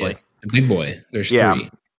 essentially. Yeah, the big boy. There's 3.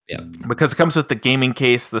 Yeah. Because it comes with the gaming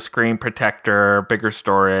case, the screen protector, bigger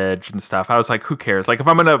storage and stuff. I was like, who cares? Like, if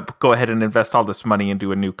I'm going to go ahead and invest all this money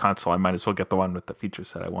into a new console, I might as well get the one with the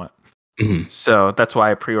features that I want. Mm-hmm. So that's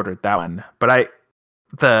why I pre-ordered that one. But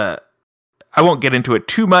I won't get into it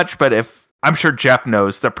too much, but I'm sure Jeff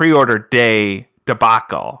knows the pre-order day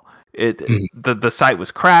debacle. The site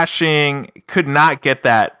was crashing, could not get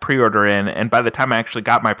that pre-order in. And by the time I actually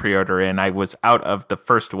got my pre-order in, I was out of the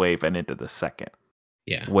first wave and into the second.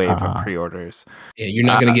 Wave of pre-orders. Yeah, you're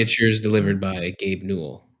not going to get yours delivered by Gabe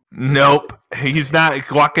Newell. Nope, he's not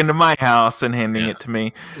walking to my house and handing it to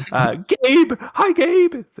me. Gabe, hi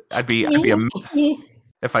Gabe. I'd be a mess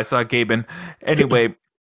if I saw Gabe. Anyway,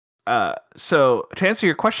 so to answer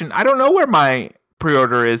your question, I don't know where my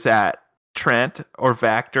pre-order is at, Trent or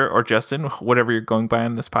Vactor or Justin, whatever you're going by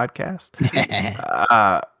on this podcast.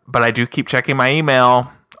 But I do keep checking my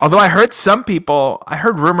email. Although I heard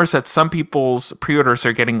rumors that some people's pre-orders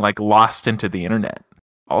are getting like lost into the internet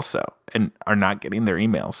also and are not getting their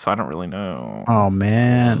emails. So I don't really know. Oh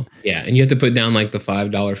man. Yeah. And you have to put down like the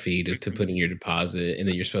 $5 fee to put in your deposit. And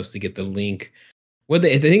then you're supposed to get the link. I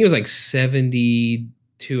think it was like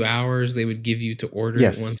 72 hours they would give you to order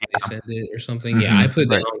it once they send it or something. Mm-hmm. Yeah. I put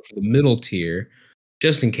down for the middle tier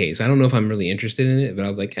just in case. I don't know if I'm really interested in it, but I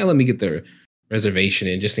was like, hey, let me get the reservation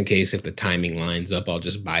in just in case if the timing lines up, I'll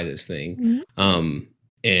just buy this thing. Mm-hmm.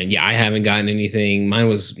 And yeah, I haven't gotten anything. Mine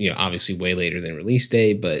was, obviously way later than release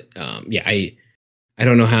date, but I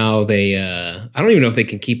don't know how they, I don't even know if they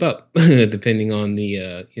can keep up depending on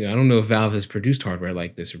the, I don't know if Valve has produced hardware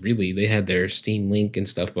like this. Really, they had their Steam Link and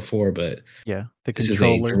stuff before, but the this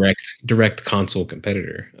controller. is a direct console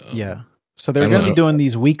competitor. So they're going to be doing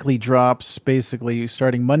these weekly drops, basically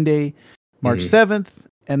starting Monday, March 7th,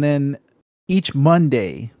 and then each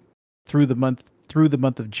Monday through the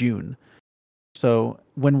month of June. So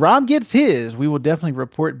when Rob gets his, we will definitely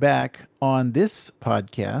report back on this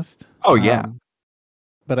podcast. Oh yeah.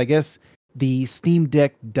 But I guess the Steam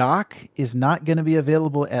Deck dock is not going to be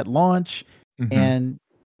available at launch, and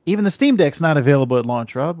even the Steam Deck's not available at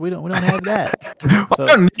launch. Rob, we don't have that. I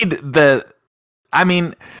don't need I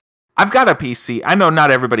mean, I've got a PC. I know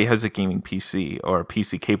not everybody has a gaming PC or a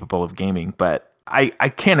PC capable of gaming, but I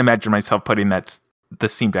can't imagine myself putting the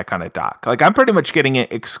Steam Deck on a dock. Like, I'm pretty much getting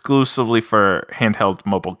it exclusively for handheld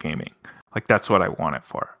mobile gaming. Like, that's what I want it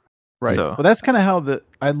for. Right. So, well, that's kind of how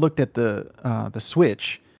I looked at the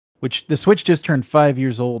Switch, which the Switch just turned 5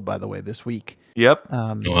 years old, by the way, this week. Yep.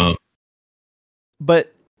 Wow.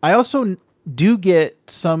 But I also do get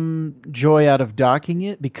some joy out of docking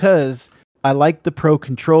it because I like the Pro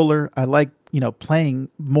controller. I like, playing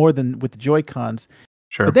more than with the Joy-Cons.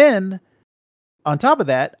 Sure. But then on top of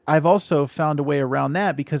that, I've also found a way around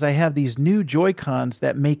that because I have these new Joy-Cons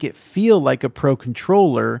that make it feel like a Pro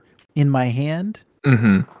Controller in my hand.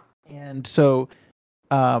 Mm-hmm. And so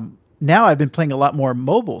now I've been playing a lot more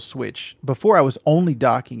mobile Switch. Before I was only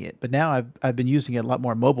docking it, but now I've been using it a lot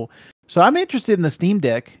more mobile. So I'm interested in the Steam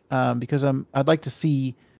Deck because I'd like to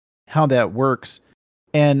see how that works.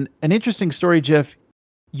 And an interesting story, Jeff,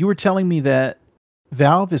 you were telling me that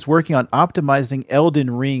Valve is working on optimizing Elden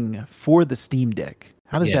Ring for the Steam Deck.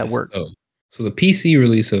 How does that work? So the PC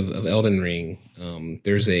release of Elden Ring,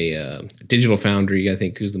 there's a Digital Foundry, I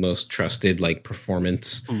think, who's the most trusted like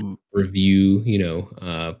performance review,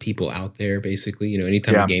 people out there. Basically,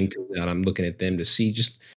 anytime a game comes out, I'm looking at them to see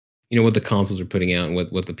just what the consoles are putting out and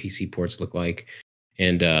what the PC ports look like.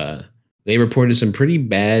 And they reported some pretty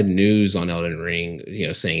bad news on Elden Ring,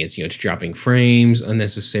 saying it's dropping frames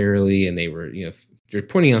unnecessarily, and they were they're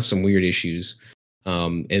pointing out some weird issues.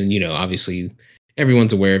 And obviously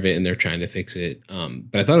everyone's aware of it and they're trying to fix it.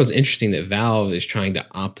 But I thought it was interesting that Valve is trying to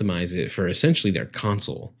optimize it for essentially their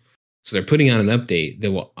console. So they're putting out an update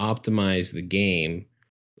that will optimize the game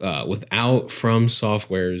without From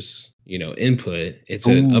Software's input. It's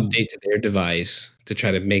an update to their device to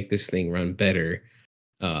try to make this thing run better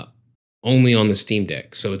only on the Steam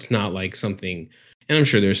Deck. So it's not like something, and I'm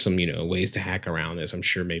sure there's some ways to hack around this. I'm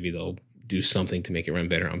sure maybe they'll do something to make it run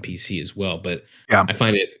better on PC as well. But I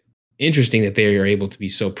find it interesting that they are able to be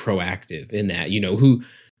so proactive in that.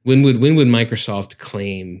 When would Microsoft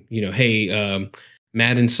claim, hey,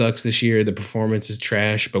 Madden sucks this year, the performance is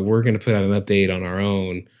trash, but we're going to put out an update on our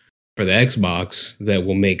own for the Xbox that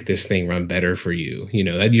will make this thing run better for you.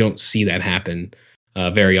 That you don't see that happen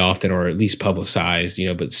very often, or at least publicized.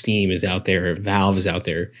 But Steam is out there, Valve is out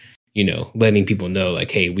there, letting people know like,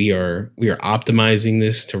 hey, we are optimizing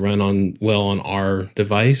this to run on our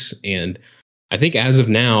device. And I think as of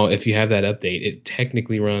now, if you have that update, it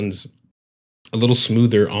technically runs a little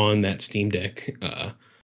smoother on that Steam Deck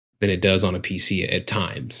than it does on a PC at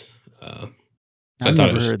times. So I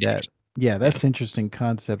never heard that. Yeah, that's interesting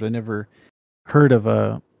concept. I never heard of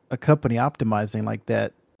a company optimizing like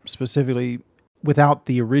that, specifically without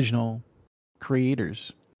the original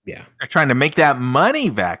creators. Yeah, they're trying to make that money,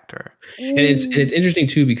 Vector. And it's interesting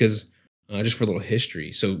too because just for a little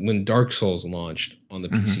history. So when Dark Souls launched on the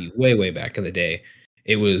PC way back in the day,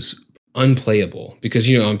 it was unplayable because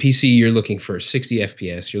on PC you're looking for 60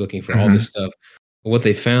 FPS, you're looking for all this stuff. But what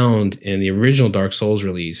they found in the original Dark Souls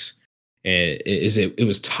release is it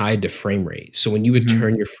was tied to frame rate. So when you would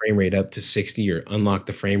turn your frame rate up to 60 or unlock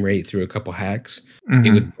the frame rate through a couple hacks,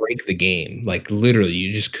 it would break the game. Like literally,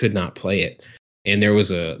 you just could not play it. And there's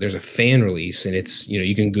a fan release, and it's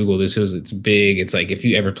you can Google this. It's big. It's like if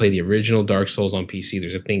you ever play the original Dark Souls on PC,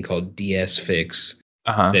 there's a thing called DS Fix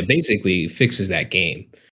that basically fixes that game.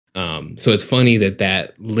 So it's funny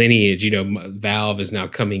that lineage, Valve is now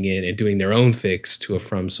coming in and doing their own fix to a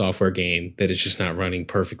From Software game that is just not running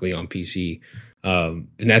perfectly on PC. And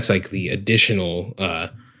that's like the additional,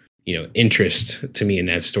 interest to me in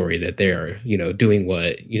that story that they're, doing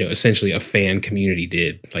what, essentially a fan community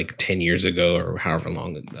did like 10 years ago or however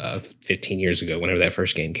long, 15 years ago, whenever that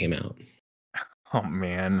first game came out. Oh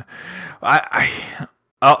man,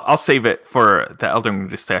 I'll save it for the Elden Ring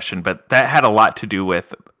discussion, but that had a lot to do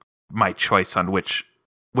with my choice on which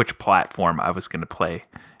platform I was going to play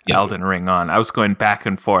Elden Ring on. I was going back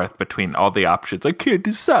and forth between all the options. I can't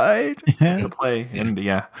decide to play, and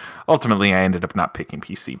ultimately I ended up not picking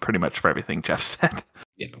PC pretty much for everything Jeff said.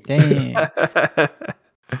 Damn.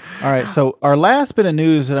 All right, so our last bit of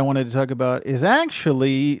news that I wanted to talk about is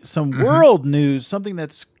actually some world news, something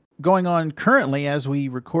that's going on currently as we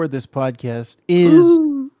record this podcast is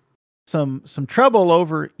some trouble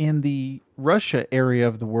over in the Russia area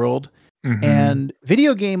of the world, and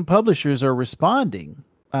video game publishers are responding.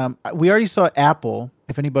 We already saw Apple,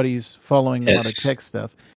 if anybody's following a lot of tech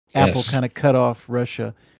stuff, Apple kind of cut off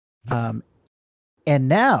Russia. And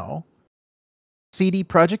now CD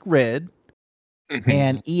Projekt Red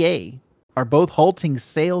and EA are both halting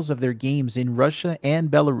sales of their games in Russia and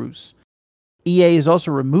Belarus. EA is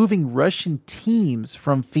also removing Russian teams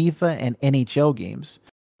from FIFA and NHL games.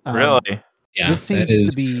 Really? This seems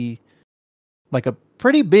to be like a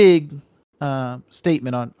pretty big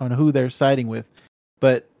statement on who they're siding with.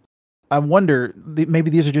 But I wonder, maybe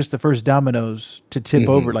these are just the first dominoes to tip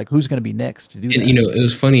over, like who's going to be next to do that. It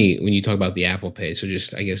was funny when you talk about the Apple Pay. So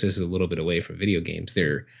just, I guess this is a little bit away from video games.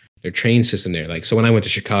 Their train system there. Like, so when I went to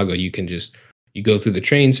Chicago, you go through the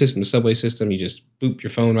train system, the subway system, you just boop your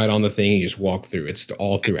phone right on the thing, you just walk through. It's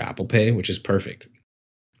all through Apple Pay, which is perfect.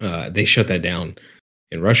 They shut that down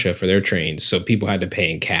in Russia for their trains, so people had to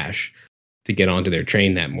pay in cash. to get onto their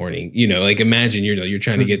train that morning. Like imagine you're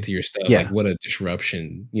trying to get to your stuff. Like what a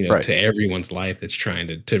disruption, to everyone's life that's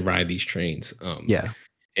trying to ride these trains.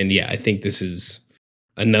 And I think this is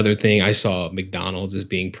another thing. I saw McDonald's is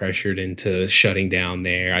being pressured into shutting down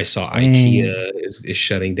there. I saw IKEA is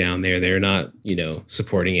shutting down there. They're not,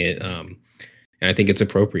 supporting it. And I think it's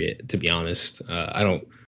appropriate, to be honest. I don't,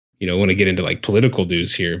 want to get into like political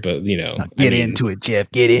news here, but get into it,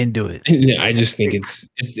 Jeff. Get into it. I just think it's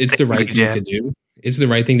the right thing to do. It's the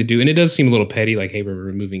right thing to do, and it does seem a little petty. Like, hey, we're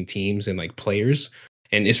removing teams and like players,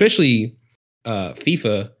 and especially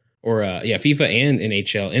FIFA or FIFA and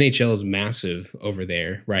NHL. NHL is massive over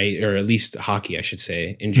there, right? Or at least hockey, I should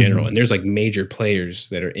say, in general. And there's like major players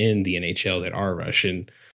that are in the NHL that are Russian.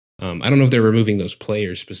 I don't know if they're removing those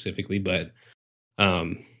players specifically, but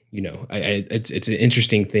it's an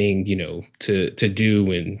interesting thing, to do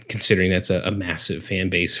when considering that's a massive fan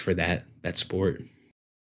base for that sport.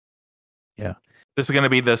 Yeah. This is going to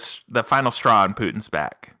be the final straw on Putin's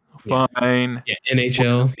back. Fine. Yeah,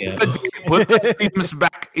 NHL. Put the teams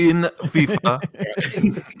back in FIFA.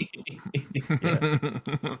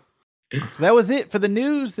 So that was it for the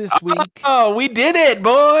news this week. Oh, we did it,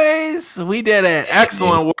 boys. We did it.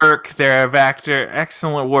 Excellent work there, Vactor.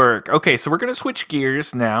 Excellent work. Okay, so we're going to switch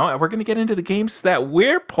gears now, and we're going to get into the games that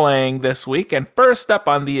we're playing this week. And first up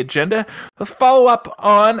on the agenda, let's follow up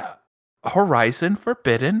on Horizon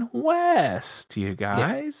Forbidden West, you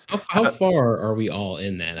guys. Yeah. How far are we all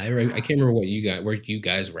in that? I can't remember where you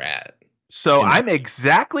guys were at. So I'm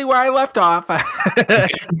exactly where I left off last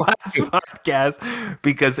podcast,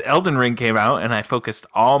 because Elden Ring came out and I focused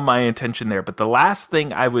all my attention there. But the last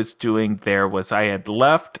thing I was doing there was I had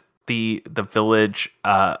left the village.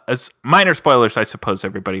 As minor spoilers, I suppose,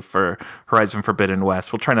 everybody, for Horizon Forbidden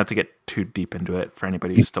West. We'll try not to get too deep into it for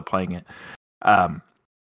anybody who's still playing it.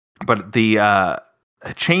 But the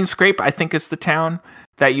Chain Scrape, I think, is the town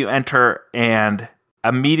that you enter, and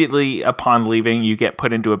immediately upon leaving, you get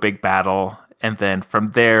put into a big battle, and then from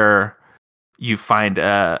there, you find,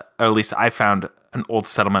 or at least I found, an old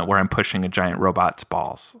settlement where I'm pushing a giant robot's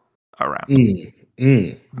balls around.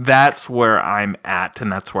 That's where I'm at,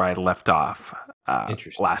 and that's where I left off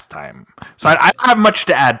last time. So I don't have much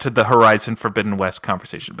to add to the Horizon Forbidden West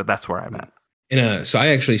conversation, but that's where I'm at. And so I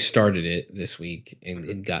actually started it this week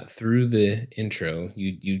and got through the intro.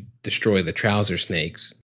 You destroy the trouser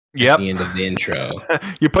snakes. Yep. At the end of the intro,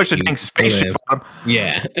 you push a dang spaceship on them.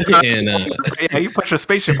 Yeah, and you push a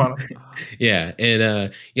spaceship on them. Yeah,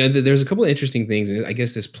 and there's a couple of interesting things, and I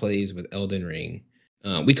guess this plays with Elden Ring.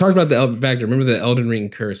 We talked about the Factor. Remember the Elden Ring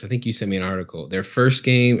curse? I think you sent me an article. Their first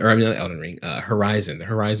game, or I mean not Elden Ring, Horizon, the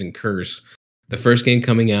Horizon curse. The first game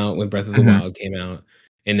coming out when Breath of the Wild came out,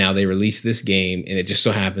 and now they released this game, and it just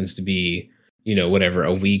so happens to be, whatever,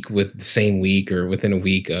 a week with the same week or within a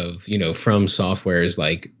week of, From Software's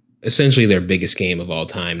like essentially their biggest game of all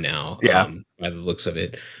time now. By the looks of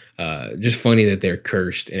it. Just funny that they're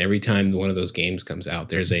cursed, and every time one of those games comes out,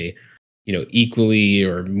 there's a equally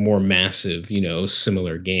or more massive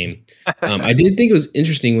similar game. I did think it was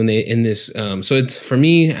interesting when they in this so it's, for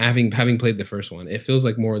me, having played the first one, it feels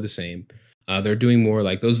like more of the same. They're doing more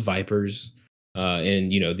like those Vipers,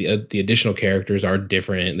 and the additional characters are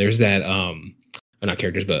different. There's that not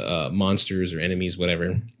characters, but monsters or enemies,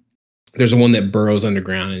 whatever. There's a one that burrows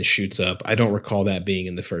underground and shoots up. I don't recall that being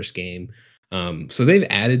in the first game. So they've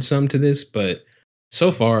added some to this, but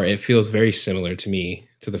so far it feels very similar to me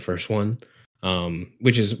to the first one,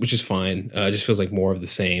 which is fine. It just feels like more of the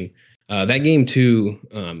same. That game too.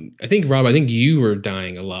 I think Rob, you were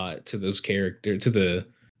dying a lot to those characters, to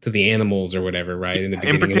the animals or whatever, right? In the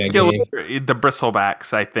beginning, in particular, of that game. The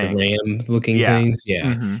bristlebacks, I think, the ram-looking things.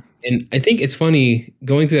 Yeah, and I think it's funny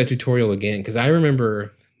going through that tutorial again, because I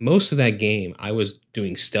remember most of that game I was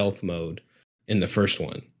doing stealth mode in the first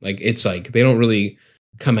one. Like, it's like they don't really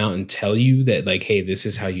come out and tell you that, like, hey, this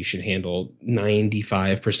is how you should handle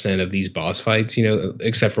 95% of these boss fights,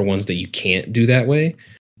 except for ones that you can't do that way.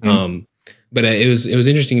 But it was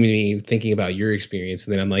interesting to me thinking about your experience,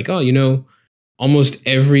 and then I'm like, oh, almost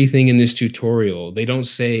everything in this tutorial, they don't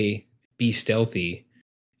say be stealthy.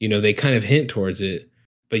 They kind of hint towards it,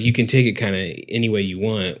 but you can take it kind of any way you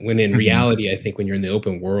want. When in reality, I think when you're in the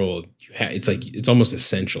open world, it's almost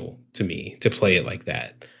essential to me to play it like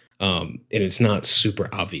that. And it's not super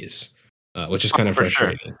obvious, which is kind of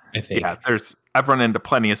frustrating. Sure. I think. Yeah, I've run into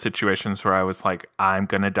plenty of situations where I was like, I'm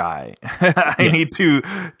gonna die. I need to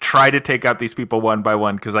try to take out these people one by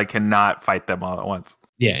one because I cannot fight them all at once.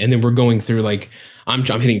 Yeah, and then we're going through, like, I'm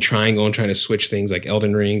hitting triangle and trying to switch things like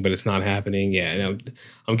Elden Ring, but it's not happening. Yeah, and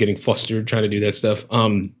I'm getting flustered trying to do that stuff.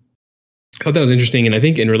 I thought that was interesting, and I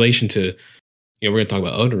think in relation to, we're gonna talk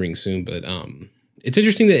about Elden Ring soon, but it's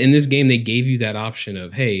interesting that in this game they gave you that option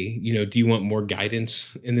of, hey, do you want more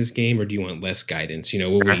guidance in this game or do you want less guidance?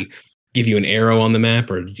 Will we give you an arrow on the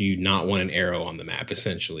map or do you not want an arrow on the map,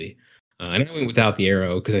 essentially? And I went without the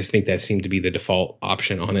arrow because I think that seemed to be the default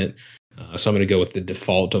option on it. So I'm going to go with the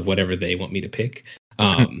default of whatever they want me to pick.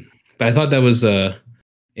 But I thought that was an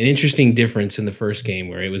interesting difference in the first game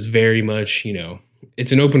where it was very much,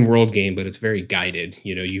 it's an open world game, but it's very guided.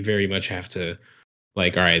 You very much have to,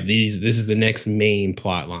 like, all right, this is the next main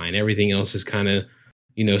plot line. Everything else is kind of,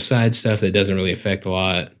 side stuff that doesn't really affect a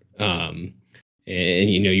lot. And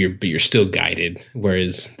you're still guided.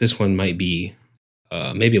 Whereas this one might be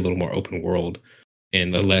maybe a little more open world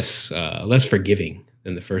and less forgiving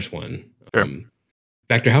than the first one. Sure.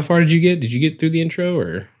 Factor, how far did you get? Did you get through the intro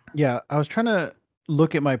or? Yeah, I was trying to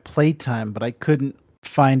look at my playtime, but I couldn't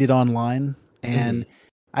find it online, and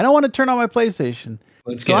I don't want to turn on my PlayStation.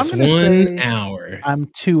 Let's guess 1 hour. I'm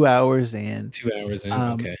 2 hours in. 2 hours in.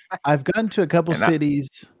 Okay. I've gone to a couple cities,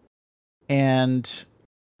 and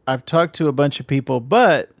I've talked to a bunch of people,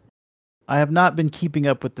 but I have not been keeping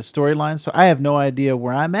up with the storyline, so I have no idea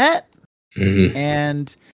where I'm at.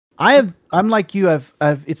 And I'm like you.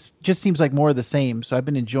 It just seems like more of the same. So I've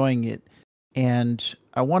been enjoying it, and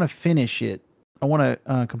I want to finish it. I want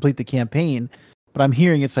to complete the campaign, but I'm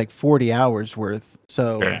hearing it's like 40 hours worth.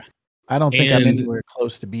 So I don't think I'm anywhere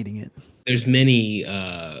close to beating it. There's many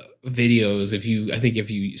videos. If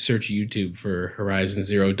you search YouTube for Horizon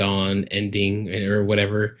Zero Dawn ending or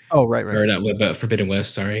whatever. Oh, right. Or not, Forbidden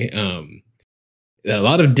West. Sorry. A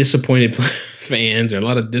lot of disappointed fans or a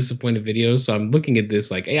lot of disappointed videos. So I'm looking at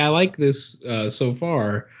this like, hey, I like this so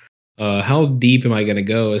far. How deep am I going to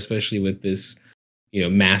go, especially with this,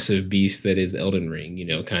 massive beast that is Elden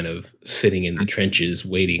Ring, kind of sitting in the trenches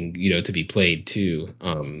waiting, to be played too.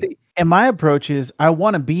 And my approach is I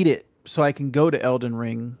want to beat it so I can go to Elden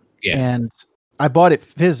Ring. Yeah. And I bought it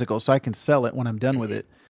physical so I can sell it when I'm done with it.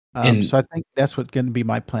 So I think that's what's going to be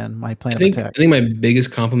my plan. My plan of attack. I think my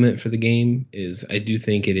biggest compliment for the game is I do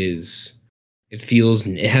think it has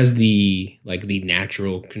the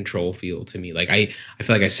natural control feel to me. Like I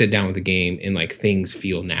feel like I sit down with the game and like things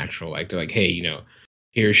feel natural. Like they're like, hey,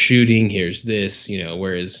 here's shooting, here's this,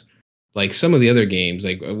 whereas like some of the other games,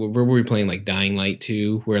 like where were we playing like Dying Light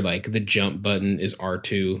 2, where like the jump button is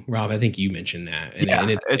R2. Rob, I think you mentioned that.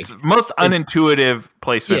 And it's like, most unintuitive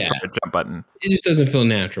placement for a jump button. It just doesn't feel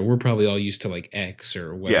natural. We're probably all used to like X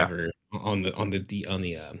or whatever on the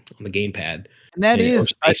gamepad. And that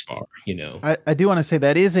is spacebar, I do want to say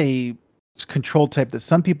that is a control type that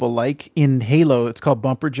some people like. In Halo, it's called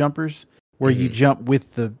bumper jumpers, where you jump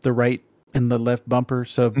with the right and the left bumper.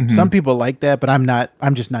 So some people like that, but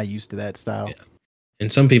I'm just not used to that style. Yeah. And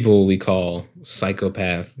some people we call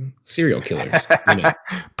psychopath serial killers.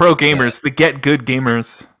 Pro gamers, the get good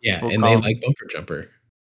gamers. Yeah, and they like bumper jumper.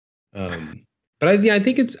 But I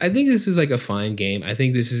think this is like a fine game. I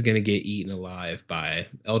think this is gonna get eaten alive by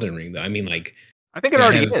Elden Ring, though. I mean, like, I think it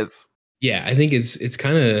already is. Yeah, I think it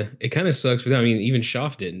kind of sucks for them. I mean, even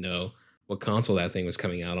Shoff didn't know what console that thing was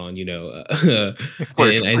coming out on. And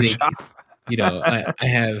I think I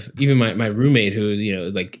have even my roommate who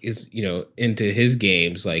like is into his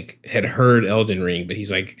games, like had heard Elden Ring, but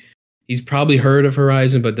he's probably heard of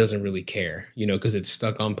Horizon but doesn't really care, because it's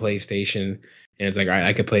stuck on PlayStation. And it's like, all right,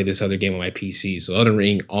 I could play this other game on my PC. So Elden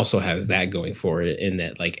Ring also has that going for it in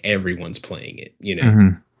that like everyone's playing it,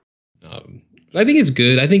 I think it's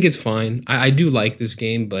good. I think it's fine. I do like this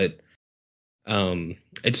game, but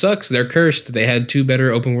it sucks. They're cursed. They had 2 better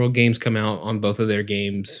open world games come out on both of their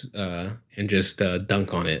games and just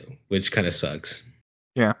dunk on it, which kind of sucks.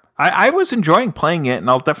 Yeah, I was enjoying playing it, and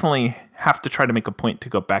I'll definitely have to try to make a point to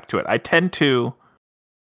go back to it. I tend to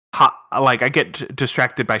I get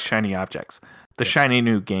distracted by shiny objects. The shiny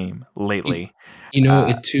new game lately.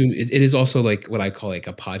 It is also like what I call like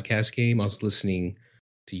a podcast game. I was listening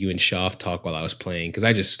to you and Shoff talk while I was playing because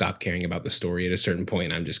I just stopped caring about the story at a certain point.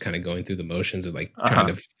 And I'm just kind of going through the motions of like trying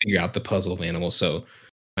to figure out the puzzle of animals. So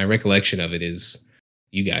my recollection of it is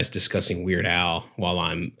you guys discussing Weird Al while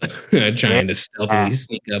I'm trying to stealthily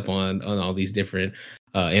sneak up on all these different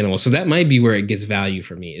animals. So that might be where it gets value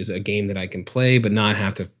for me, is a game that I can play but not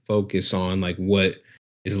have to focus on like what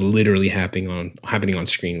is literally happening on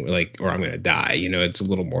screen, like, or I'm going to die. It's a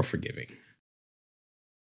little more forgiving.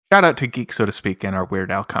 Shout out to Geek, so to speak, in our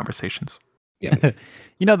Weird Al conversations. Yeah.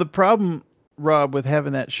 The problem, Rob, with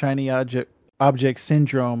having that shiny object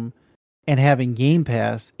syndrome and having Game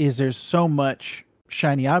Pass is there's so much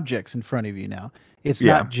shiny objects in front of you now. It's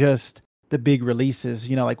not just the big releases,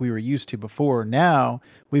 like we were used to before. Now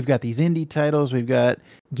we've got these indie titles, we've got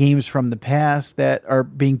games from the past that are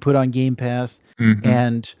being put on Game Pass,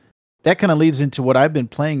 and that kind of leads into what I've been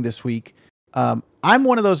playing this week. I'm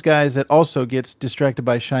one of those guys that also gets distracted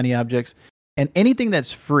by shiny objects and anything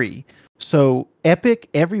that's free. So Epic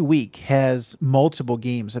every week has multiple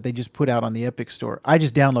games that they just put out on the Epic store. I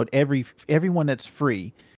just download every one that's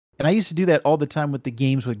free. And I used to do that all the time with the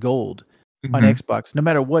games with gold on Xbox. No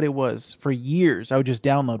matter what it was, for years, I would just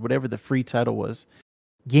download whatever the free title was.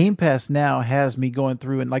 Game Pass now has me going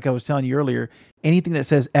through, and like I was telling you earlier, anything that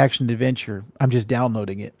says action adventure, I'm just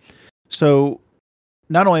downloading it. So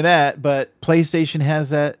not only that, but PlayStation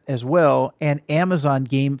has that as well, and Amazon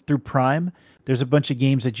game through Prime. There's a bunch of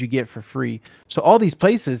games that you get for free. So all these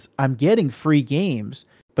places, I'm getting free games,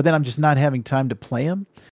 but then I'm just not having time to play them.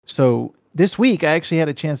 So this week, I actually had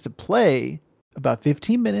a chance to play about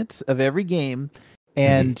 15 minutes of every game,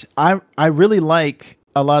 and I really like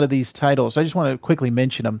a lot of these titles. I just want to quickly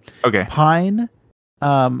mention them. Okay. Pine,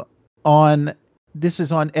 this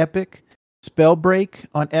is on Epic. Spellbreak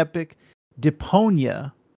on Epic.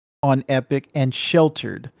 Deponia on Epic, and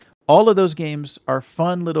Sheltered. All of those games are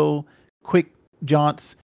fun little quick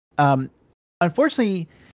jaunts. Unfortunately,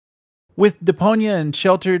 with Deponia and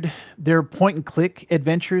Sheltered, they're point and click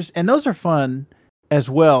adventures, and those are fun as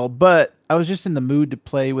well. But I was just in the mood to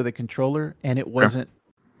play with a controller, and it wasn't,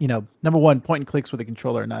 number one, point and clicks with a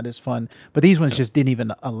controller are not as fun. But these ones just didn't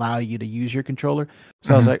even allow you to use your controller.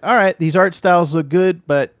 So I was like, all right, these art styles look good,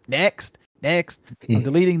 but next. I'm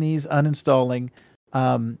deleting these, uninstalling.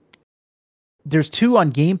 There's 2 on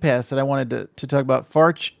Game Pass that I wanted to talk about.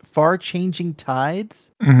 Far Changing Tides,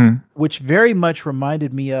 which very much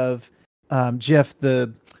reminded me of Jeff,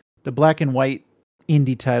 the black and white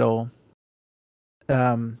indie title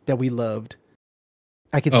that we loved.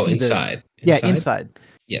 I could see Inside. Inside.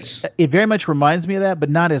 Yes. It very much reminds me of that, but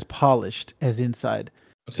not as polished as Inside.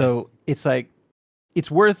 Okay. So it's like, it's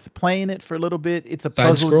worth playing it for a little bit. It's a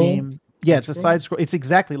puzzle game. Yeah, it's a side scroll. It's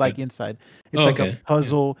exactly like Inside. It's a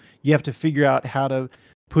puzzle. Yeah. You have to figure out how to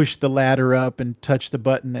push the ladder up and touch the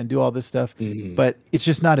button and do all this stuff. But it's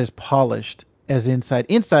just not as polished as Inside.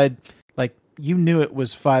 Inside, like, you knew it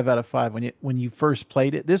was 5 out of 5 when you first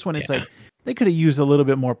played it. This one, it's like they could have used a little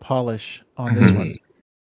bit more polish on this one.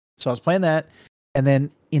 So I was playing that, and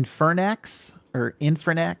then Infernax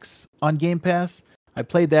on Game Pass. I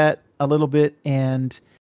played that a little bit, and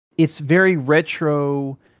it's very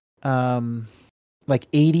retro. Like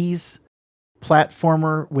 80s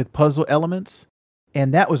platformer with puzzle elements,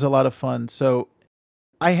 and that was a lot of fun. So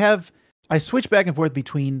I switch back and forth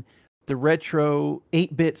between the retro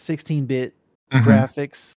 8-bit, 16-bit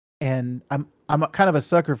graphics, and I'm kind of a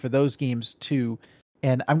sucker for those games too.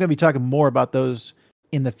 And I'm going to be talking more about those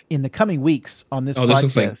in the coming weeks on this podcast.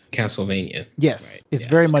 This looks like Castlevania. Yes, right? It's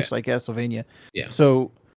very much like Castlevania. Yeah.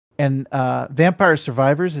 So, and Vampire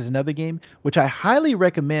Survivors is another game which I highly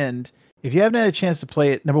recommend if you haven't had a chance to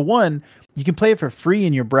play it. Number one, you can play it for free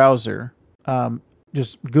in your browser.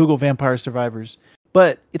 Just Google Vampire Survivors,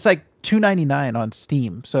 but it's like $2.99 on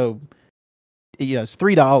Steam. So, it's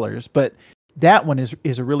 $3. But that one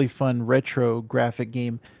is a really fun retro graphic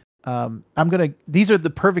game. These are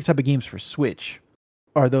the perfect type of games for Switch.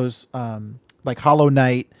 Are those like Hollow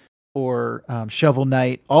Knight or Shovel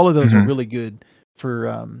Knight? All of those are really good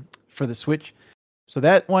for the Switch. So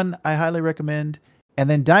that one I highly recommend. And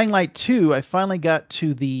then Dying Light 2, I finally got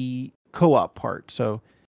to the co-op part. So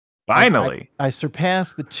finally, I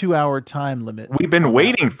surpassed the 2-hour time limit. We've been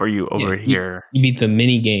waiting for you over here. You beat the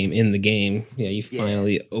mini game in the game. Yeah, you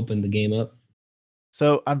finally opened the game up.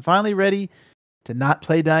 So I'm finally ready to not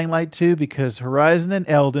play Dying Light 2 because Horizon and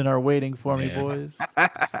Elden are waiting for me, boys.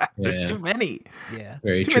 There's too many. Yeah.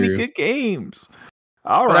 Very too true. many good games.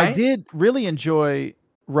 All but right. I did really enjoy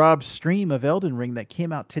Rob's stream of Elden Ring that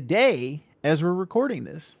came out today as we're recording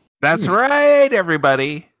this. That's right,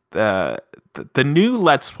 everybody. The new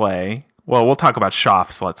Let's Play. Well, we'll talk about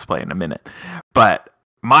Shoff's Let's Play in a minute. But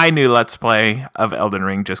my new Let's Play of Elden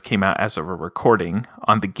Ring just came out as of a recording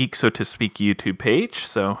on the Geek So To Speak YouTube page.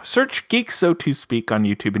 So search Geek So To Speak on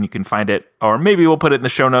YouTube and you can find it. Or maybe we'll put it in the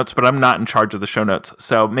show notes, but I'm not in charge of the show notes.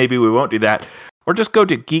 So maybe we won't do that. Or just go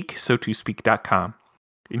to geeksotospeak.com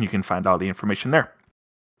and you can find all the information there.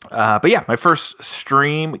 But yeah, my first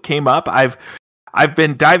stream came up. I've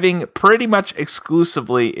been diving pretty much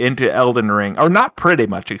exclusively into Elden Ring, or not pretty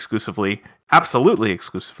much exclusively, absolutely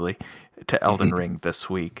exclusively to Elden Ring this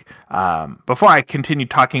week. Before I continue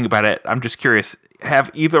talking about it, I'm just curious, have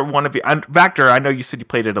either one of you, Vactor, I know you said you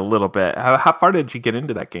played it a little bit. How far did you get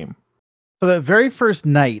into that game? So the very first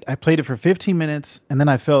night, I played it for 15 minutes, and then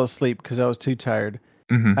I fell asleep because I was too tired.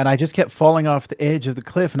 and I just kept falling off the edge of the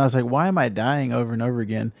cliff, and I was like, why am I dying over and over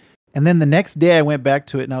again? And then the next day I went back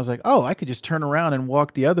to it, and I was like, oh, I could just turn around and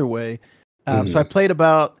walk the other way. So I played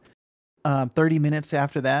about 30 minutes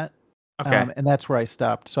after that. Okay. And that's where I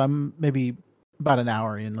stopped. So I'm maybe about an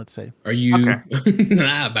hour in, let's say. Are you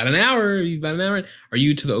about an hour? Are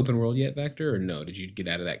you to the open world yet, Vector, or no? Did you get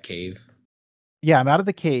out of that cave? Yeah, I'm out of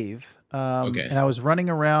the cave. Okay. And I was running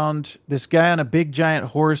around. This guy on a big giant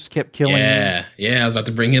horse kept killing me. Yeah, I was about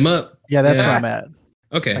to bring him up. Yeah, that's where I'm at.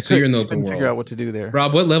 Okay, so you're in the open world. Figure out what to do there.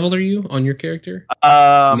 Rob, what level are you on your character?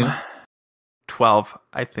 12,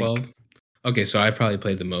 I think. 12? Okay, so I probably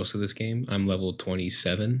played the most of this game. I'm level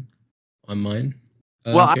 27 on mine.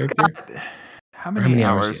 Well, I've got... How many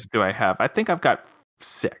hours do I have? I think I've got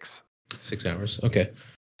 6. 6 hours. Okay.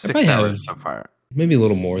 6 hours so far. Maybe a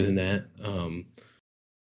little more than that.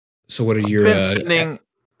 So what are your... I've been spending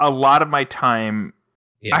a lot of my time...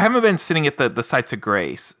 Yeah. I haven't been sitting at the sites of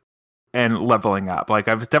grace and leveling up. Like,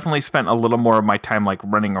 I've definitely spent a little more of my time like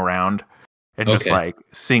running around and just like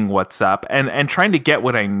seeing what's up and trying to get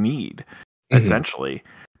what I need, essentially.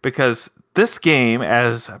 Because this game,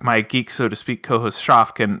 as my geek, so to speak, co-host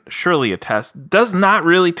Shoff can surely attest, does not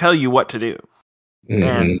really tell you what to do.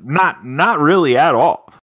 And not really at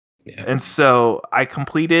all. Yeah. And so I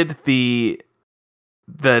completed the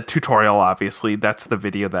tutorial, obviously. That's the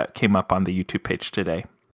video that came up on the YouTube page today.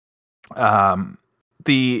 I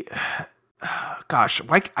do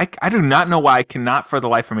not know why I cannot for the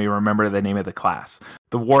life of me remember the name of the class.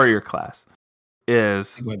 The warrior class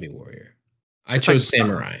is... It might be warrior. I chose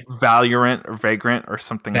samurai. Valiant or vagrant or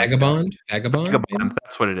something. Vagabond? Like that. Vagabond.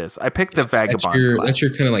 That's what it is. I picked the vagabond. That's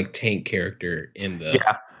your kind of like tank character in the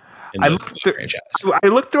I looked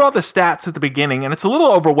through all the stats at the beginning, and it's a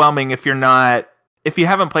little overwhelming if you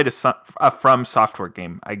haven't played a From Software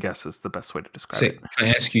game, I guess is the best way to describe it. Can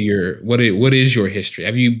I ask you what is your history?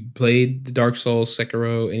 Have you played the Dark Souls,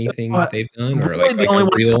 Sekiro, anything that they've done, or like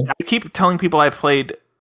I keep telling people I've played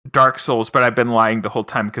Dark Souls, but I've been lying the whole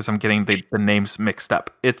time because I'm getting the names mixed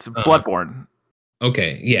up. It's Bloodborne.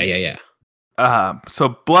 Okay. Yeah.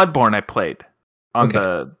 So Bloodborne I played on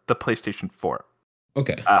the PlayStation 4.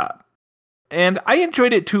 Okay. And I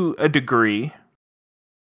enjoyed it to a degree.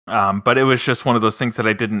 But it was just one of those things that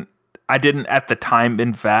I didn't at the time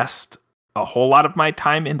invest a whole lot of my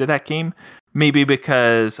time into that game. Maybe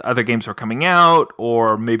because other games were coming out,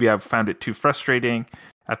 or maybe I found it too frustrating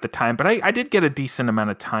at the time. But I did get a decent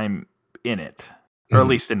amount of time in it, or at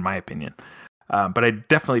least in my opinion. But I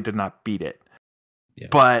definitely did not beat it.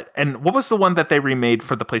 Yeah. And what was the one that they remade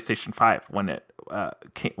for the PlayStation 5 when it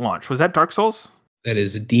launched? Was that Dark Souls? That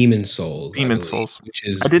is Demon Souls. Which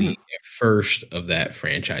is the first of that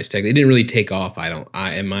franchise tag. They didn't really take off,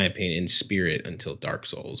 in my opinion, in spirit until Dark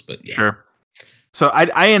Souls. But yeah. Sure. So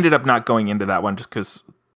I ended up not going into that one just because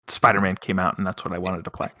Spider-Man came out and that's what I wanted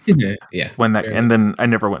to play. Yeah. Then I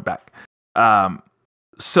never went back.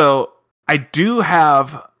 So I do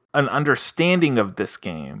have an understanding of this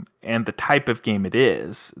game and the type of game it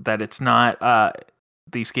is. That it's not.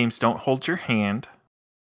 These games don't hold your hand.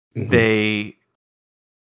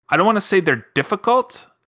 I don't want to say they're difficult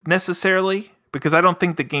necessarily, because I don't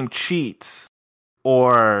think the game cheats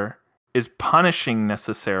or is punishing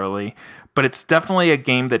necessarily, but it's definitely a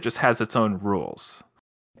game that just has its own rules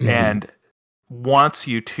and wants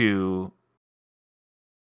you to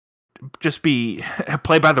just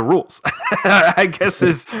play by the rules, I guess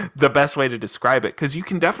is the best way to describe it. Because you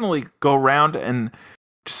can definitely go around and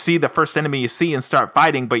see the first enemy you see and start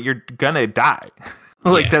fighting, but you're gonna die.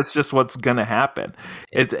 That's just what's gonna happen.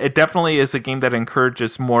 It definitely is a game that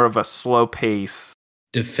encourages more of a slow pace.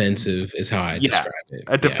 Defensive is how I describe it.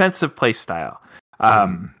 A defensive play style.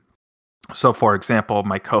 So, for example,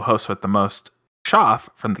 my co-host with the most, Shoff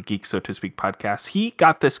from the Geek, so to speak podcast, he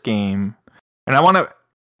got this game, and I'm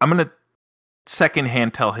gonna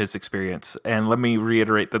secondhand tell his experience. And let me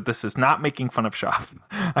reiterate that this is not making fun of Shoff.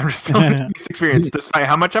 I'm still making his experience, despite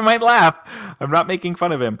how much I might laugh. I'm not making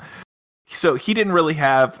fun of him. So he didn't really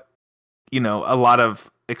have, a lot of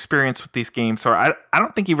experience with these games, or I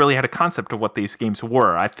don't think he really had a concept of what these games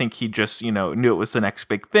were. I think he just, knew it was the next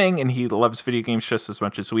big thing, and he loves video games just as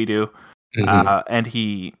much as we do. And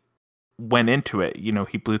he went into it.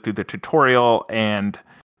 He blew through the tutorial and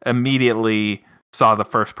immediately saw the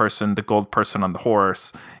the gold person on the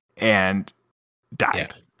horse, and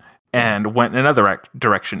died. And went in another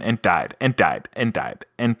direction and died and died and died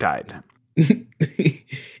and died.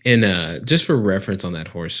 And just for reference on that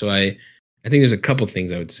horse, so I think there's a couple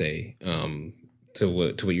things I would say to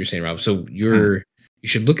what you're saying, Rob. So your you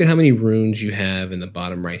should look at how many runes you have in the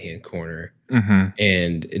bottom right hand corner. Mm-hmm.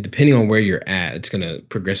 And depending on where you're at, it's going to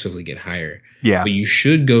progressively get higher. Yeah. But you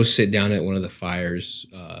should go sit down at one of the fires.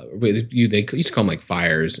 They used to call them like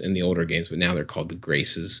fires in the older games, but now they're called the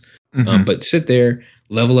graces. Mm-hmm. But sit there,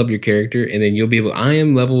 level up your character, and then you'll be able. I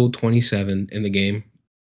am level 27 in the game.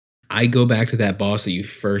 I go back to that boss that you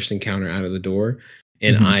first encounter out of the door,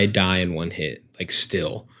 and I die in one hit, like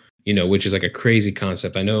still, which is like a crazy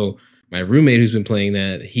concept. I know my roommate who's been playing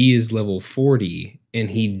that, he is level 40 and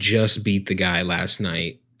he just beat the guy last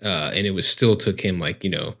night. And it was still took him like,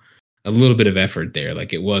 a little bit of effort there.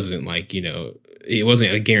 Like it wasn't like, it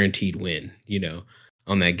wasn't a guaranteed win,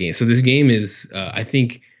 on that game. So this game is, I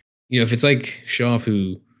think, if it's like Shoff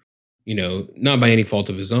who, not by any fault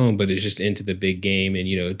of his own, but is just into the big game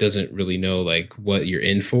and, doesn't really know like what you're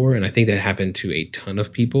in for. And I think that happened to a ton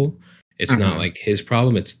of people. It's not like his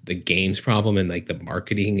problem. It's the game's problem and like the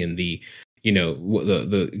marketing and the,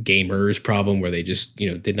 the gamers problem where they just,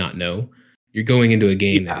 did not know. You're going into a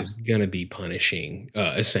game that is going to be punishing,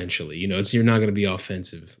 essentially. You're not going to be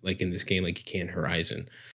offensive like in this game like you can Horizon.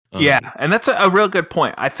 And that's a real good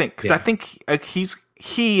point, I think. Because I think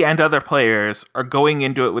he and other players are going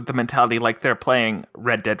into it with the mentality like they're playing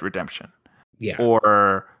Red Dead Redemption. Yeah.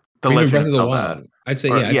 Or The Or even Legend Breath of the Zelda. Wild. I'd say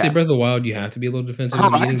Breath of the Wild, you have to be a little defensive in the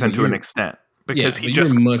beginning. Horizon to an extent. Because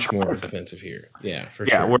you're much more defensive here. Yeah, for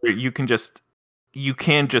sure. Yeah, where you can just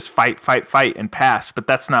fight and pass, but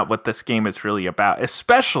that's not what this game is really about.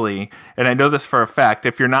 Especially, and I know this for a fact,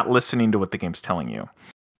 if you're not listening to what the game's telling you.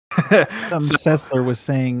 Sessler was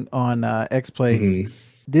saying on XPlay,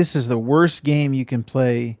 this is the worst game you can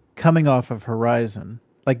play coming off of Horizon.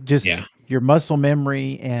 Like just your muscle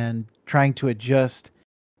memory and trying to adjust.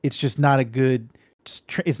 It's just not a good.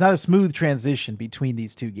 It's not a smooth transition between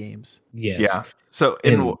these two games. Yes. Yeah. So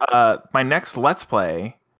in my next Let's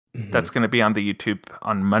Play, that's going to be on the YouTube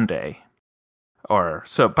on Monday,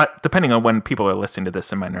 but depending on when people are listening to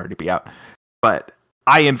this, it might already be out. But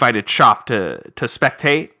I invited Shoff to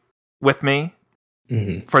spectate with me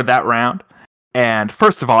for that round. And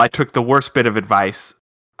first of all, I took the worst bit of advice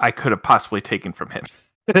I could have possibly taken from him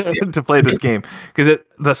to play this game. Because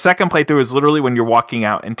the second playthrough is literally when you're walking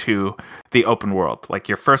out into the open world. Like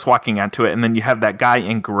you're first walking onto it, and then you have that guy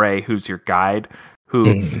in gray who's your guide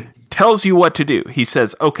who tells you what to do. He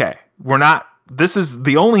says, okay, this is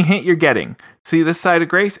the only hint you're getting. See this side of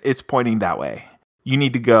grace? It's pointing that way. You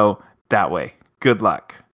need to go that way. Good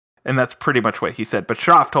luck. And that's pretty much what he said. But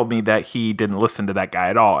Shoff told me that he didn't listen to that guy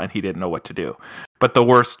at all and he didn't know what to do. But the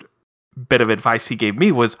worst bit of advice he gave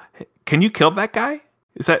me was, can you kill that guy?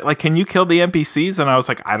 Is that like, can you kill the NPCs? And I was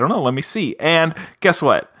like, I don't know. Let me see. And guess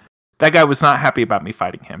what? That guy was not happy about me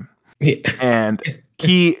fighting him. Yeah. And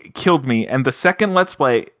he killed me. And the second Let's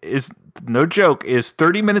Play is, no joke, is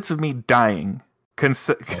 30 minutes of me dying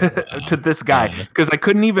to this guy. Because I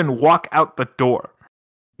couldn't even walk out the door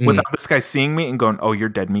without this guy seeing me and going, oh, you're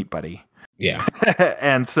dead meat, buddy. Yeah.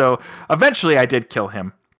 And so eventually I did kill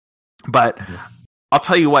him. But I'll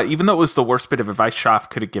tell you what, even though it was the worst bit of advice Shoff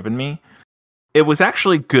could have given me, it was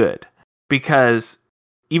actually good. Because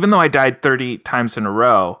even though I died 30 times in a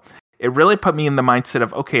row, it really put me in the mindset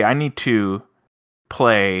of, okay, I need to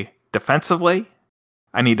play defensively.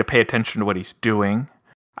 I need to pay attention to what he's doing.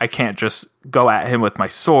 I can't just go at him with my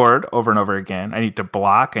sword over and over again. I need to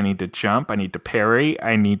block. I need to jump. I need to parry.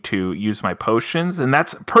 I need to use my potions. And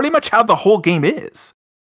that's pretty much how the whole game is.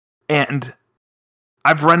 And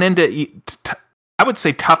I've run into, I would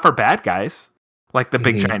say, tougher bad guys. Like the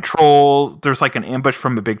big giant troll. There's like an ambush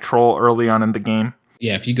from a big troll early on in the game.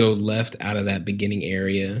 Yeah, if you go left out of that beginning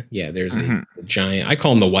area, there's a giant. I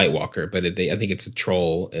call him the White Walker, but I think it's a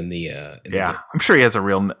troll in the. I'm sure he has a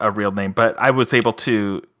real name, but I was able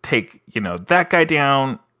to take that guy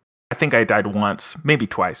down. I think I died once, maybe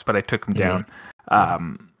twice, but I took him down.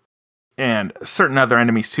 And certain other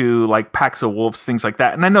enemies too, like packs of wolves, things like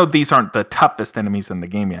that. And I know these aren't the toughest enemies in the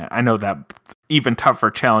game yet. I know that even tougher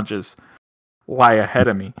challenges lie ahead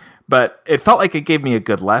of me, but it felt like it gave me a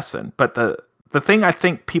good lesson. But the thing I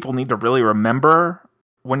think people need to really remember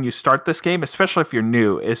when you start this game, especially if you're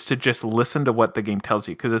new, is to just listen to what the game tells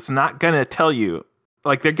you. Because it's not going to tell you,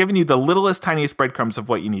 like they're giving you the littlest, tiniest breadcrumbs of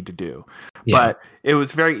what you need to do. Yeah. But it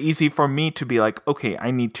was very easy for me to be like, okay, I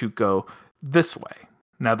need to go this way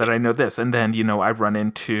now that I know this. And then, I run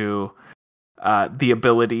into the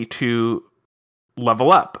ability to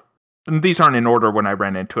level up. And these aren't in order when I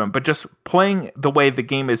ran into them, but just playing the way the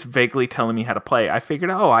game is vaguely telling me how to play, I figured,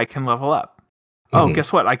 I can level up. Oh,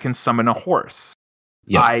 guess what? I can summon a horse.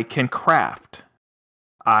 Yep. I can craft.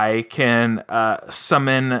 I can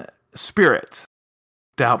summon spirits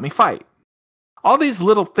to help me fight. All these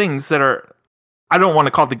little things that are I don't want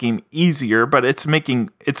to call the game easier, but it's making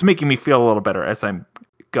me feel a little better as I'm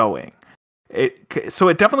going. So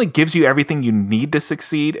it definitely gives you everything you need to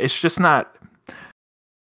succeed. It's just not.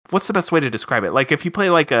 What's the best way to describe it? Like if you play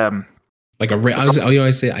I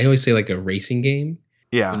always say like a racing game.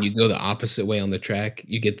 Yeah. When you go the opposite way on the track,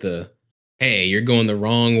 you get the, hey, you're going the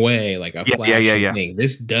wrong way, like a flashing thing.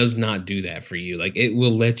 This does not do that for you. Like it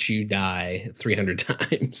will let you die 300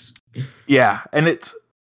 times. Yeah, and it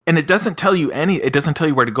doesn't tell you it doesn't tell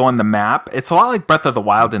you where to go on the map. It's a lot like Breath of the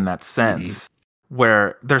Wild in that sense,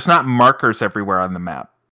 where there's not markers everywhere on the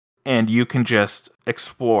map, and you can just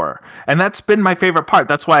explore. And that's been my favorite part.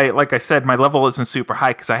 That's why, like I said, my level isn't super high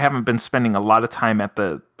because I haven't been spending a lot of time at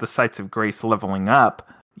the Sites of Grace leveling up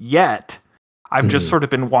yet. I've just sort of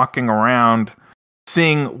been walking around,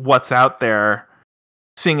 seeing what's out there,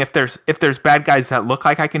 seeing if there's bad guys that look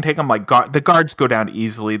like I can take them. Like the guards go down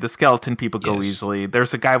easily, the skeleton people go easily.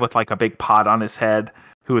 There's a guy with like a big pot on his head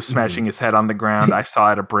who was smashing his head on the ground. I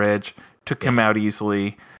saw at a bridge, took him out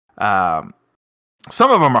easily. Some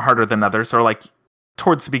of them are harder than others. Or like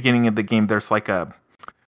towards the beginning of the game, there's like a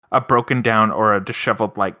broken down or a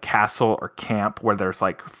disheveled like castle or camp where there's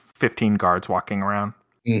like 15 guards walking around.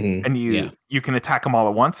 And you can attack them all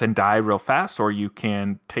at once and die real fast, or you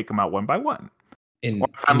can take them out one by one. And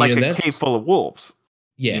find like a cave full of wolves.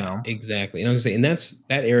 Yeah, exactly. And I was saying, and that's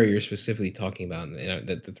that area you're specifically talking about. And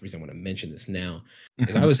that's the reason I want to mention this now,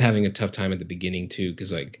 because I was having a tough time at the beginning too,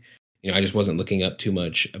 because like, I just wasn't looking up too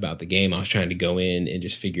much about the game. I was trying to go in and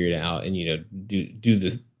just figure it out, and do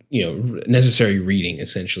the necessary reading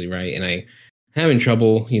essentially, right? And I having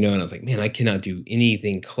trouble, and I was like, man, I cannot do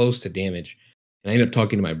anything close to damage. And I ended up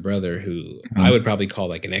talking to my brother, who I would probably call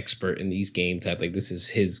like an expert in these game type. Like this is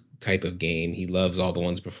his type of game. He loves all the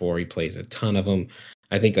ones before. He plays a ton of them.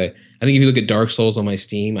 I think if you look at Dark Souls on my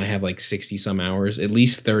Steam, I have like 60 some hours. At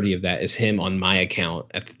least 30 of that is him on my account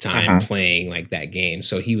at the time playing like that game.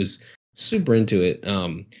 So he was super into it.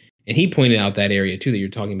 And he pointed out that area too that you're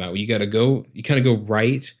talking about, where you kind of go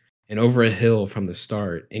right and over a hill from the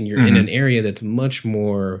start, and you're in an area that's much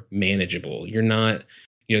more manageable. You're not.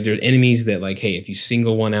 There's enemies that like, hey, if you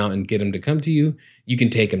single one out and get them to come to you, you can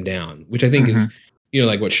take them down, which I think is,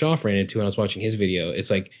 like what Shaw ran into when I was watching his video. It's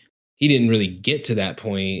like, he didn't really get to that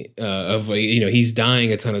point of, he's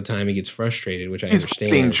dying a ton of time. He gets frustrated, which I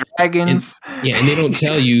understand. Dragons. And they don't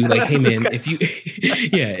tell you like, hey man,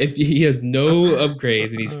 if he has no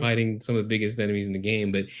upgrades and he's fighting some of the biggest enemies in the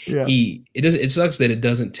game, but it sucks that it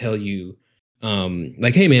doesn't tell you,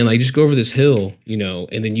 like, hey man, like just go over this hill,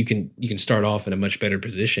 and then you can start off in a much better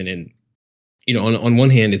position. And on one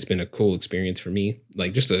hand, it's been a cool experience for me.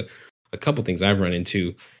 Like just a couple things I've run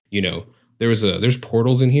into. There's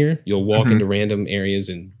portals in here. You'll walk into random areas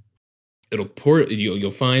and it'll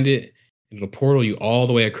you'll find it, and it'll portal you all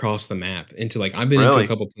the way across the map into like, I've been into a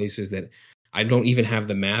couple places that I don't even have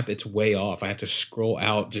the map. It's way off. I have to scroll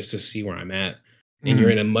out just to see where I'm at, and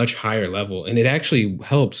you're in a much higher level, and it actually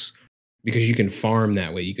helps. Because you can farm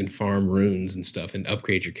that way. You can farm runes and stuff and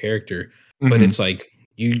upgrade your character. But it's like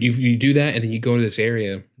you do that, and then you go to this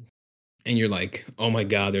area and you're like, oh my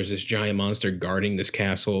God, there's this giant monster guarding this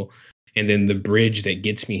castle. And then the bridge that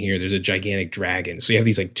gets me here, there's a gigantic dragon. So you have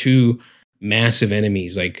these like two massive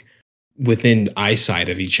enemies like within eyesight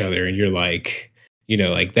of each other. And you're like,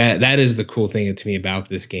 like that is the cool thing to me about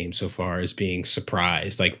this game so far, is being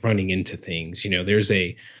surprised, like running into things. There's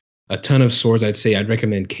a ton of swords. I'd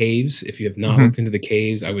recommend caves. If you have not looked into the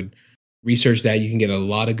caves, I would research that. You can get a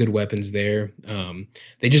lot of good weapons there.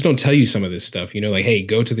 They just don't tell you some of this stuff, like, hey,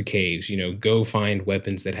 go to the caves, go find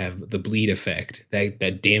weapons that have the bleed effect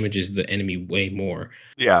that damages the enemy way more.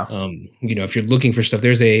 Yeah. If you're looking for stuff,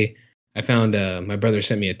 I found, my brother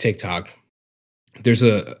sent me a TikTok. There's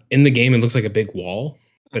in the game, it looks like a big wall,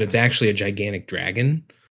 but it's actually a gigantic dragon.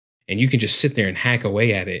 And you can just sit there and hack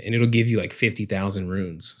away at it, and it'll give you like 50,000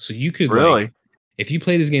 runes. So you could like, if you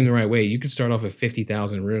play this game the right way, you could start off with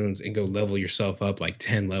 50,000 runes and go level yourself up like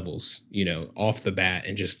 10 levels, off the bat,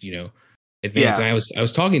 and just, advance. And I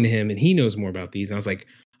was talking to him, and he knows more about these. And I was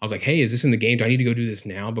like, hey, is this in the game? Do I need to go do this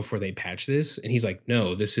now before they patch this? And he's like,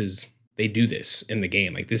 no, they do this in the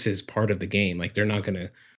game. Like this is part of the game. Like they're not going to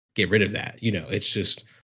get rid of that. It's just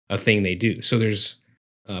a thing they do. So there's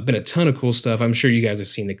been a ton of cool stuff. I'm sure you guys have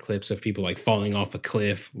seen the clips of people like falling off a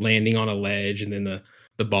cliff, landing on a ledge, and then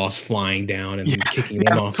the boss flying down and then kicking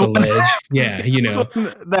them off the ledge. Yeah,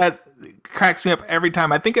 that cracks me up every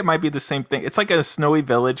time. I think it might be the same thing. It's like a snowy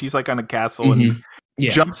village. He's like on a castle and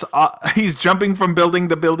jumps. He's jumping from building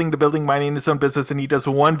to building to building, minding his own business, and he does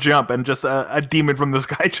one jump, and just a demon from the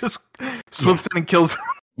sky just swoops in and kills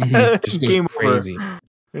him. Just goes crazy.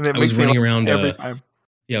 And it I was running around every time.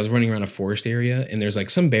 Yeah, I was running around a forest area, and there's like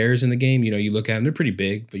some bears in the game. You know, you look at them, they're pretty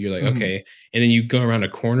big, but you're like, okay. And then you go around a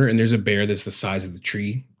corner, and there's a bear that's the size of the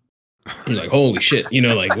tree. And you're like, holy shit, you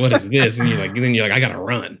know, like what is this? And then you're like, I gotta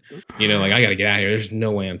run. You know, like I gotta get out of here. There's no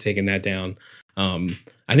way I'm taking that down.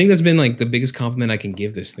 I think that's been like the biggest compliment I can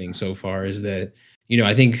give this thing so far is that, you know,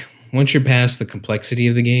 I think once you're past the complexity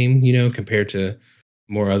of the game, you know, compared to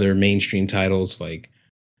more other mainstream titles, like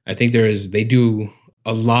I think they do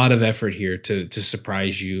a lot of effort here to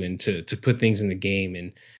surprise you and to put things in the game.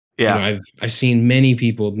 And you know, I've seen many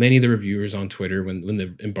people, many of the reviewers on Twitter when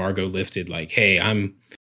the embargo lifted, like, hey,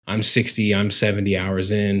 I'm 60, I'm 70 hours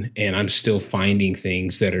in, and I'm still finding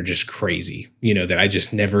things that are just crazy, you know, that I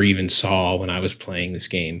just never even saw when I was playing this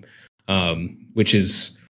game. Which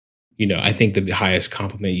is, you know, I think the highest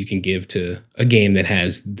compliment you can give to a game that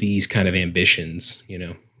has these kind of ambitions, you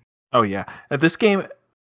know. Oh yeah. This game,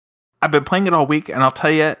 I've been playing it all week, and I'll tell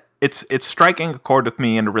you, it's striking a chord with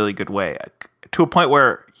me in a really good way. To a point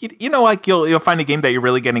where you know, like you'll find a game that you're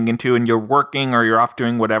really getting into, and you're working or you're off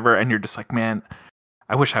doing whatever, and you're just like, man,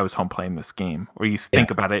 I wish I was home playing this game. Or you think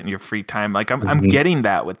about it in your free time. Like I'm getting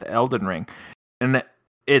that with Elden Ring, and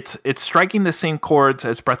it's striking the same chords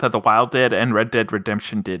as Breath of the Wild did and Red Dead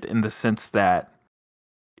Redemption did, in the sense that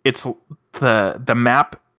it's the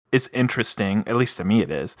map is interesting. At least to me, it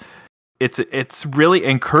is. It's really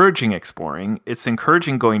encouraging exploring. It's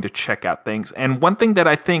encouraging going to check out things. And one thing that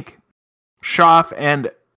I think Schaff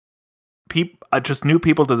and just new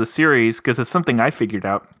people to the series, because it's something I figured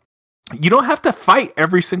out, you don't have to fight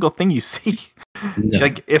every single thing you see. No.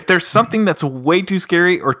 Like if there's something that's way too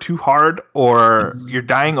scary or too hard, or you're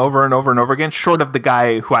dying over and over and over again, short of the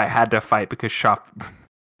guy who I had to fight because Schaff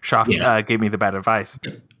gave me the bad advice,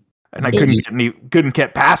 and I couldn't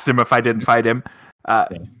get past him if I didn't fight him.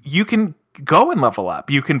 You can go and level up.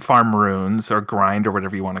 You can farm runes or grind or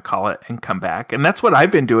whatever you want to call it and come back. And that's what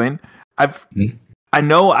I've been doing. I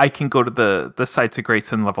know I can go to the sites of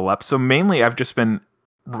grace and level up. So mainly I've just been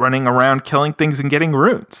running around killing things and getting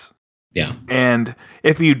runes. Yeah. And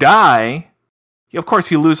if you die, of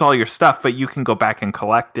course you lose all your stuff, but you can go back and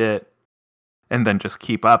collect it and then just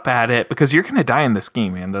keep up at it, because you're going to die in this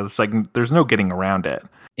game, man. There's no getting around it.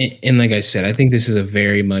 And like I said, I think this is a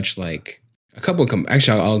very much like a couple of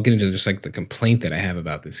actually I'll get into just like the complaint that I have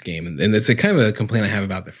about this game, and it's a kind of a complaint I have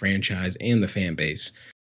about the franchise and the fan base.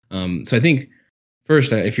 So I think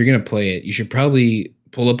first, if you're going to play it, you should probably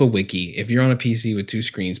pull up a wiki. If you're on a PC with two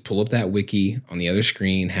screens, pull up that wiki on the other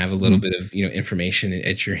screen, have a little bit of, you know, information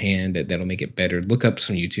at your hand that'll make it better. Look up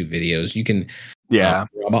some YouTube videos. You can,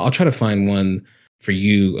 I'll try to find one for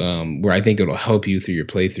you where I think it'll help you through your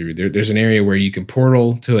playthrough. There's an area where you can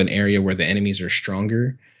portal to an area where the enemies are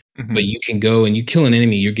stronger, but you can go and you kill an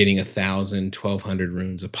enemy, you're getting 1,000, 1,200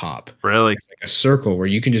 runes a pop. Really? It's like a circle where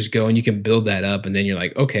you can just go and you can build that up, and then you're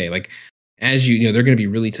like, okay, like as you know, they're going to be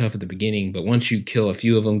really tough at the beginning, but once you kill a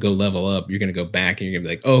few of them, go level up, you're going to go back and you're going to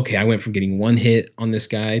be like, oh, okay, I went from getting one hit on this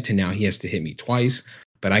guy to now he has to hit me twice,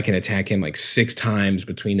 but I can attack him like 6 times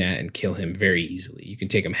between that and kill him very easily. You can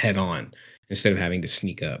take him head on instead of having to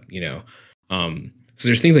sneak up, you know? So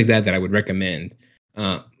there's things like that I would recommend.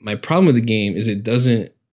 My problem with the game is it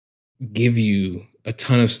doesn't give you a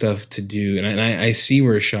ton of stuff to do. And I see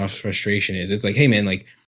where Schaff's frustration is. It's like, hey man, like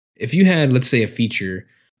if you had, let's say, a feature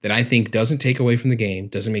that I think doesn't take away from the game,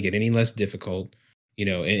 doesn't make it any less difficult, you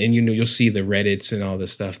know, and you know, you'll see the Reddits and all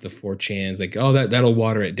this stuff, the 4chans, like, oh, that'll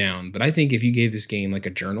water it down. But I think if you gave this game like a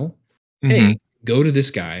journal, hey, go to this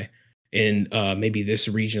guy in maybe this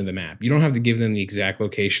region of the map. You don't have to give them the exact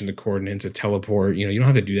location, the coordinates, a teleport, you know, you don't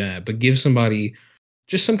have to do that, but give somebody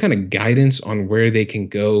just some kind of guidance on where they can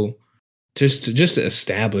go just to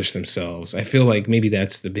establish themselves. I feel like maybe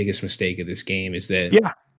that's the biggest mistake of this game, is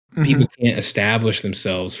that people can't establish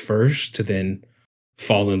themselves first to then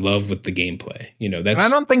fall in love with the gameplay. You know, I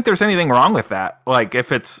don't think there's anything wrong with that. Like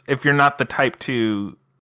if you're not the type to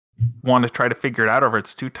want to try to figure it out, or if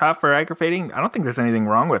it's too tough or aggravating, I don't think there's anything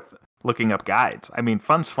wrong with looking up guides. I mean,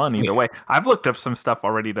 fun's fun either way. I've looked up some stuff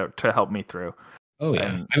already to help me through. Oh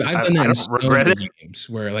yeah, I've done that in so many games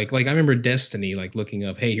where like I remember Destiny, like looking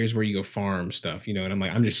up, hey, here's where you go farm stuff, you know, and I'm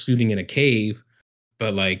like, I'm just shooting in a cave,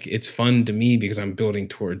 but like it's fun to me because I'm building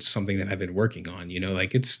towards something that I've been working on, you know,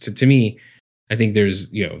 like it's to me, I think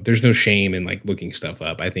there's no shame in like looking stuff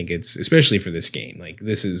up. I think it's, especially for this game, like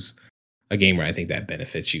this is a game where I think that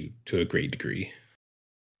benefits you to a great degree.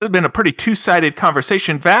 It's been a pretty two-sided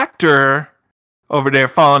conversation. Vactor over there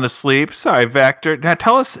falling asleep. Sorry, Vactor. Now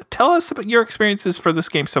tell us about your experiences for this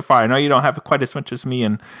game so far. I know you don't have quite as much as me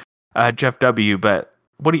and Jeff W, but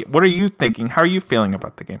what are you thinking? How are you feeling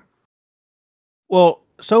about the game? Well,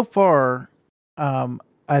 so far,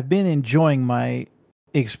 I've been enjoying my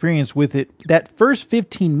experience with it. That first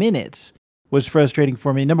 15 minutes was frustrating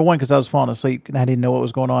for me. Number one, because I was falling asleep and I didn't know what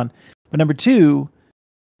was going on. But number two,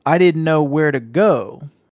 I didn't know where to go.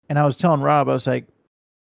 And I was telling Rob, I was like,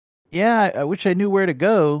 yeah, I wish I knew where to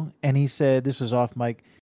go. And he said, this was off mic,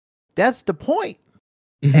 that's the point.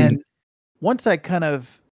 And once I kind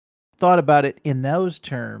of thought about it in those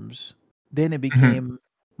terms, then it became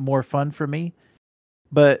more fun for me.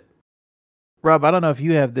 But Rob, I don't know if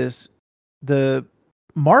you have this. The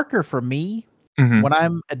marker for me when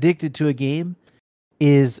I'm addicted to a game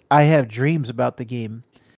is I have dreams about the game.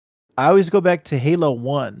 I always go back to Halo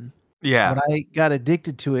 1. Yeah. When I got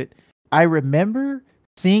addicted to it, I remember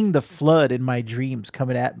seeing the flood in my dreams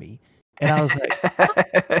coming at me. And I was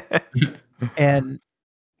like, and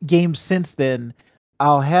games since then,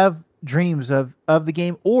 I'll have dreams of the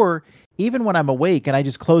game, or even when I'm awake and I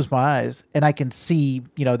just close my eyes and I can see,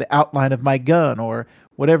 the outline of my gun or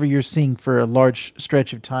whatever you're seeing for a large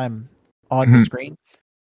stretch of time on the screen.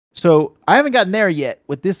 So I haven't gotten there yet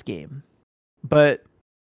with this game, but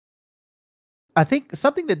I think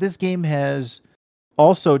something that this game has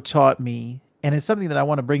also taught me, and it's something that I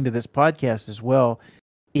want to bring to this podcast as well,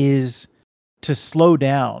 is to slow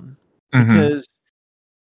down. Because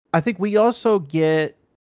I think we also get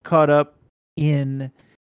caught up in,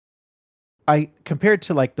 compared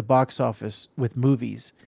to like the box office with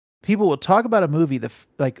movies, people will talk about a movie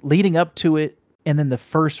like leading up to it and then the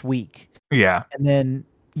first week. Yeah. And then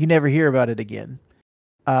you never hear about it again.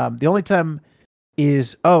 The only time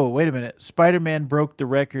is, oh, wait a minute, Spider-Man broke the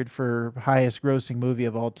record for highest grossing movie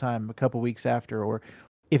of all time a couple weeks after, or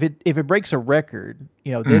if it breaks a record,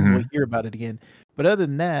 then we'll hear about it again. But other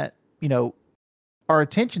than that, our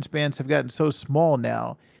attention spans have gotten so small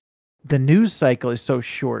now. The news cycle is so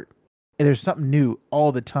short. And there's something new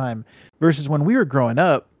all the time. Versus when we were growing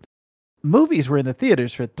up, movies were in the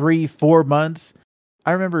theaters for 3-4 months.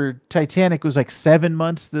 I remember Titanic was like 7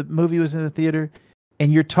 months the movie was in the theater.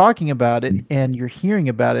 And you're talking about it and you're hearing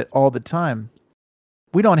about it all the time.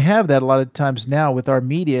 We don't have that a lot of times now with our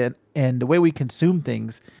media and the way we consume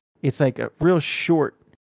things. It's like a real short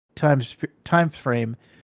time frame.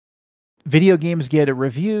 Video games get a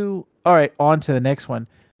review. All right, on to the next one.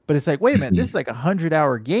 But it's like, wait a minute, this is like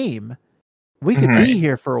 100-hour game. We could be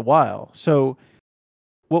here for a while. So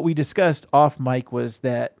what we discussed off mic was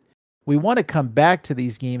that we want to come back to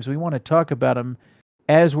these games. We want to talk about them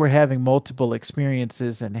as we're having multiple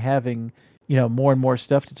experiences and having, more and more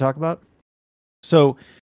stuff to talk about. So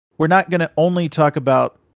we're not going to only talk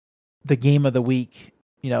about the game of the week.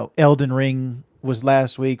 Elden Ring was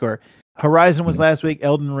last week, or Horizon was last week.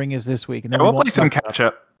 Elden Ring is this week. And then we'll play some catch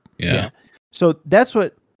up. Yeah. So that's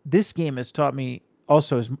what this game has taught me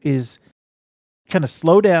also is kind of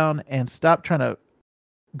slow down and stop trying to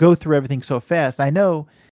go through everything so fast. I know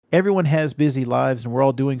everyone has busy lives and we're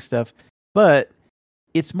all doing stuff, but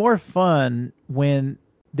it's more fun when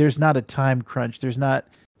there's not a time crunch. There's not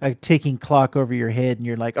a ticking clock over your head and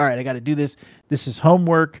you're like, all right, I got to do this. This is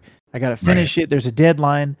homework. I got to finish it. There's a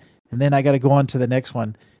deadline. And then I got to go on to the next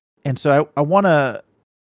one. And so I want to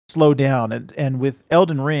slow down. And with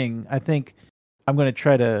Elden Ring, I think I'm going to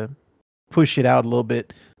try to push it out a little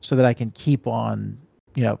bit so that I can keep on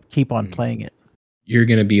playing it. You're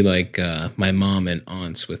going to be like my mom and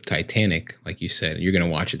aunts with Titanic, like you said. You're going to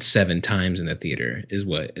watch it 7 times in the theater is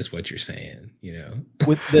what you're saying,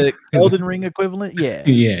 With the Elden Ring equivalent? Yeah.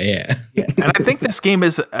 Yeah. And I think this game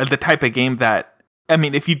is the type of game that, I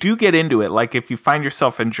mean, if you do get into it, like if you find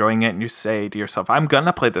yourself enjoying it and you say to yourself, I'm going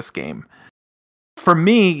to play this game. For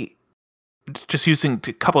me, just using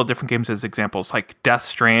a couple of different games as examples, like Death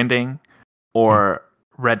Stranding or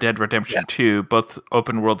Red Dead Redemption 2, both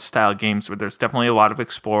open world style games where there's definitely a lot of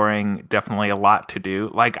exploring, definitely a lot to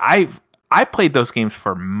do. Like I played those games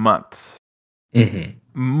for months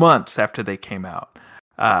after they came out.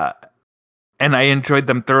 And I enjoyed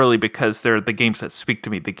them thoroughly because they're the games that speak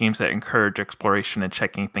to me, the games that encourage exploration and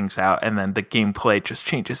checking things out. And then the gameplay just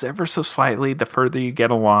changes ever so slightly the further you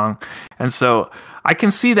get along. And so I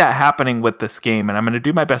can see that happening with this game. And I'm going to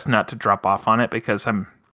do my best not to drop off on it because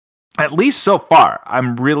at least so far,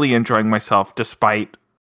 I'm really enjoying myself despite,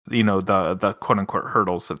 the quote unquote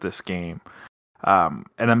hurdles of this game. And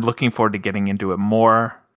I'm looking forward to getting into it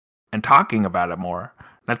more and talking about it more.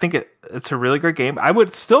 I think it's a really great game. I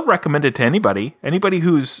would still recommend it to anybody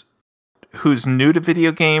who's new to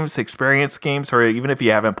video games, experience games, or even if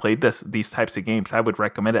you haven't played these types of games, I would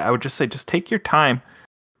recommend it. I would just say, just take your time,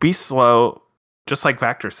 be slow, just like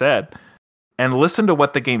Vactor said, and listen to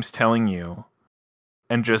what the game's telling you,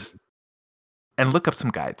 and look up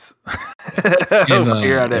some guides.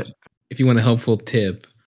 If you want a helpful tip,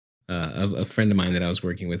 a friend of mine that I was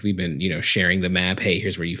working with. We've been, sharing the map. Hey,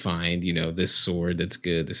 here's where you find, this sword that's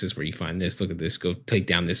good. This is where you find this. Look at this. Go take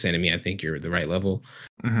down this enemy. I think you're at the right level.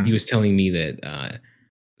 Mm-hmm. He was telling me that.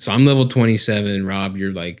 So I'm level 27. Rob,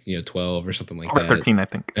 you're like 12 or something like or that. 13, I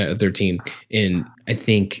think. 13, and I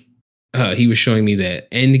think he was showing me that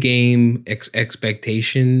end game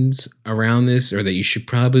expectations around this, or that you should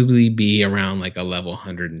probably be around like a level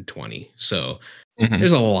 120. So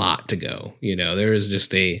there's a lot to go. There is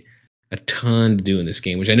just a ton to do in this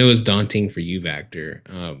game, which I know is daunting for you, Vactor.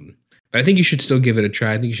 But I think you should still give it a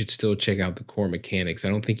try. I think you should still check out the core mechanics. I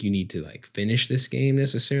don't think you need to like finish this game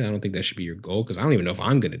necessarily. I don't think that should be your goal, because I don't even know if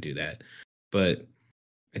I'm going to do that. But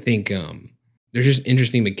I think there's just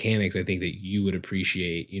interesting mechanics. I think that you would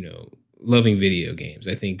appreciate, loving video games.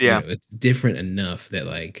 I think it's different enough that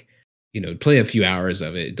like, play a few hours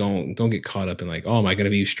of it. Don't get caught up in like, oh, am I going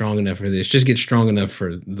to be strong enough for this? Just get strong enough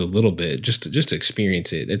for the little bit, just to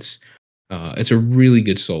experience it. It's a really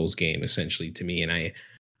good Souls game, essentially, to me, and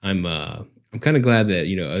I'm kind of glad that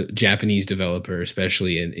a Japanese developer,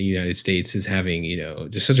 especially in the United States, is having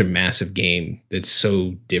just such a massive game that's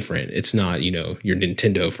so different. It's not your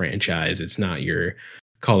Nintendo franchise. It's not your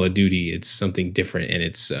Call of Duty. It's something different, and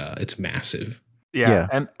it's massive. Yeah,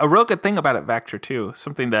 and a real good thing about it, Vector, too,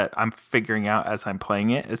 something that I'm figuring out as I'm playing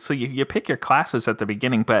it, is so you pick your classes at the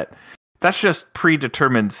beginning, but that's just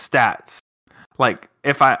predetermined stats. Like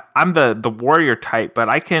if I'm the warrior type, but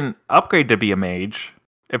I can upgrade to be a mage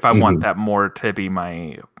if I want that more to be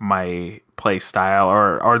my play style,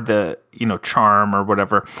 or the charm or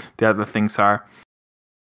whatever the other things are.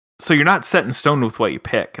 So you're not set in stone with what you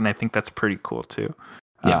pick, and I think that's pretty cool too.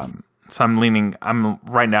 Yeah. So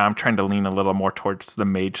I'm trying to lean a little more towards the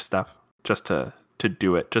mage stuff, just to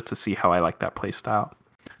do it, just to see how I like that play style.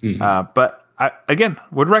 But I, again,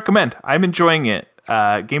 would recommend. I'm enjoying it.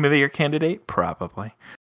 Game of the Year candidate, probably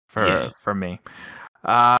for me.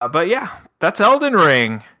 But yeah, that's Elden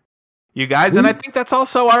Ring, you guys. And I think that's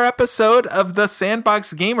also our episode of the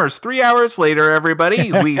Sandbox Gamers. 3 hours later,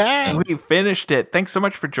 everybody, we finished it. Thanks so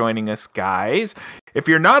much for joining us, guys. If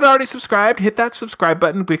you're not already subscribed, hit that subscribe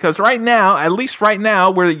button, because right now, at least right now,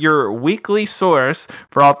 we're your weekly source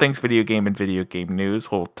for all things video game and video game news.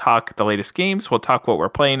 We'll talk the latest games. We'll talk what we're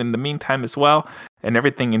playing in the meantime as well, and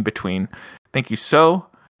everything in between. Thank you so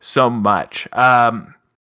much.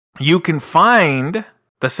 You can find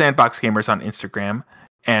the Sandbox Gamers on Instagram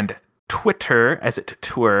and Twitter, as it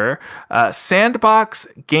twere, Sandbox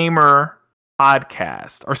Gamer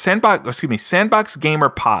Podcast, or Sandbox Gamer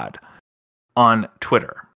Pod on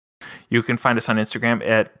Twitter. You can find us on Instagram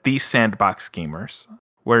at the Sandbox Gamers.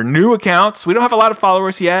 We're new accounts. We don't have a lot of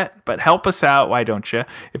followers yet, but help us out. Why don't you?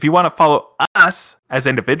 If you want to follow us as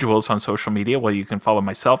individuals on social media, well, you can follow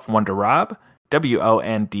myself, Wonder Rob,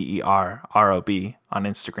 WonderRob on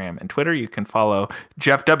Instagram and Twitter. You can follow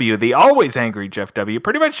Jeff W, the always angry Jeff W.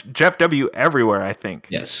 Pretty much Jeff W everywhere, I think.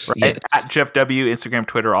 Yes. Right? Yes. At Jeff W, Instagram,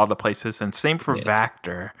 Twitter, all the places. And same for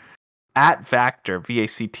Vactor. At Vactor,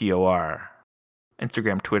 Vactor,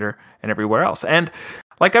 Instagram, Twitter, and everywhere else. And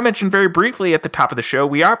like I mentioned very briefly at the top of the show,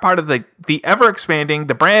 we are part of the ever-expanding,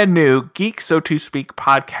 the brand new Geek So To Speak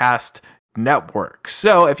podcast network.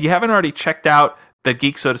 So if you haven't already checked out the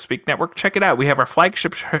Geek So To Speak network, check it out. We have our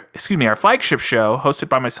flagship show hosted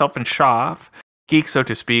by myself and Shav, Geek So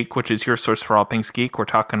To Speak, which is your source for all things geek. We're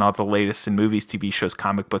talking all the latest in movies, TV shows,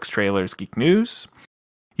 comic books, trailers, geek news.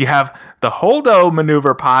 You have the Holdo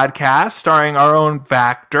Maneuver podcast starring our own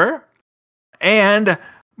Vactor and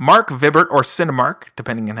Mark Vibert, or Cinemark,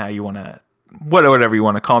 depending on how you want to, whatever you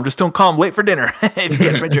want to call him. Just don't call him late for dinner. If you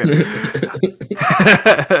catch my drift.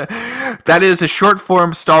 That is a short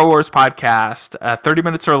form Star Wars podcast, 30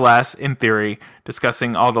 minutes or less in theory,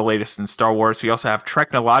 discussing all the latest in Star Wars. We also have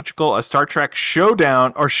Treknological, a Star Trek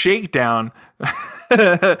showdown or shakedown.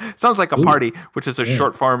 Sounds like a party, which is a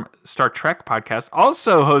short form Star Trek podcast,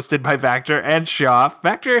 also hosted by Vactor and Shaw.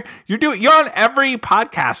 Vactor, you're on every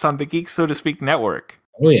podcast on the Geek So To Speak network.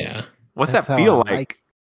 Oh yeah. What's that feel like?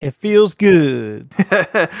 It feels good.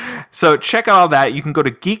 So check out all that. You can go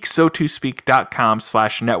to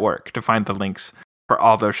geeksotospeak.com/network to find the links for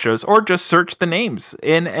all those shows, or just search the names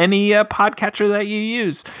in any podcatcher that you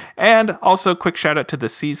use. And also, quick shout out to the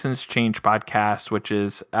Seasons Change podcast, which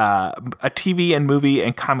is a TV and movie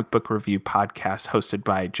and comic book review podcast hosted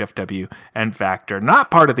by Jeff W. and Vactor.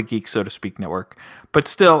 Not part of the Geek So To Speak network, but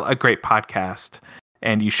still a great podcast.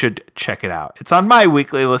 And you should check it out. It's on my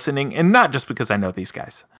weekly listening, and not just because I know these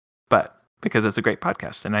guys, but because it's a great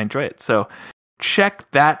podcast and I enjoy it. So check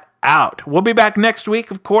that out. We'll be back next week,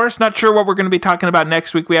 of course. Not sure what we're going to be talking about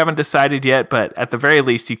next week. We haven't decided yet, but at the very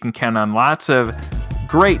least, you can count on lots of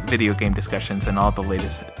great video game discussions and all the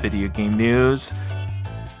latest video game news.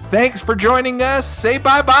 Thanks for joining us. Say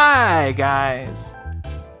bye-bye, guys.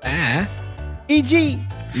 GG.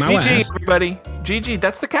 GG, everybody. GG.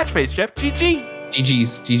 That's the catchphrase, Jeff. GG.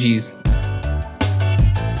 GG's.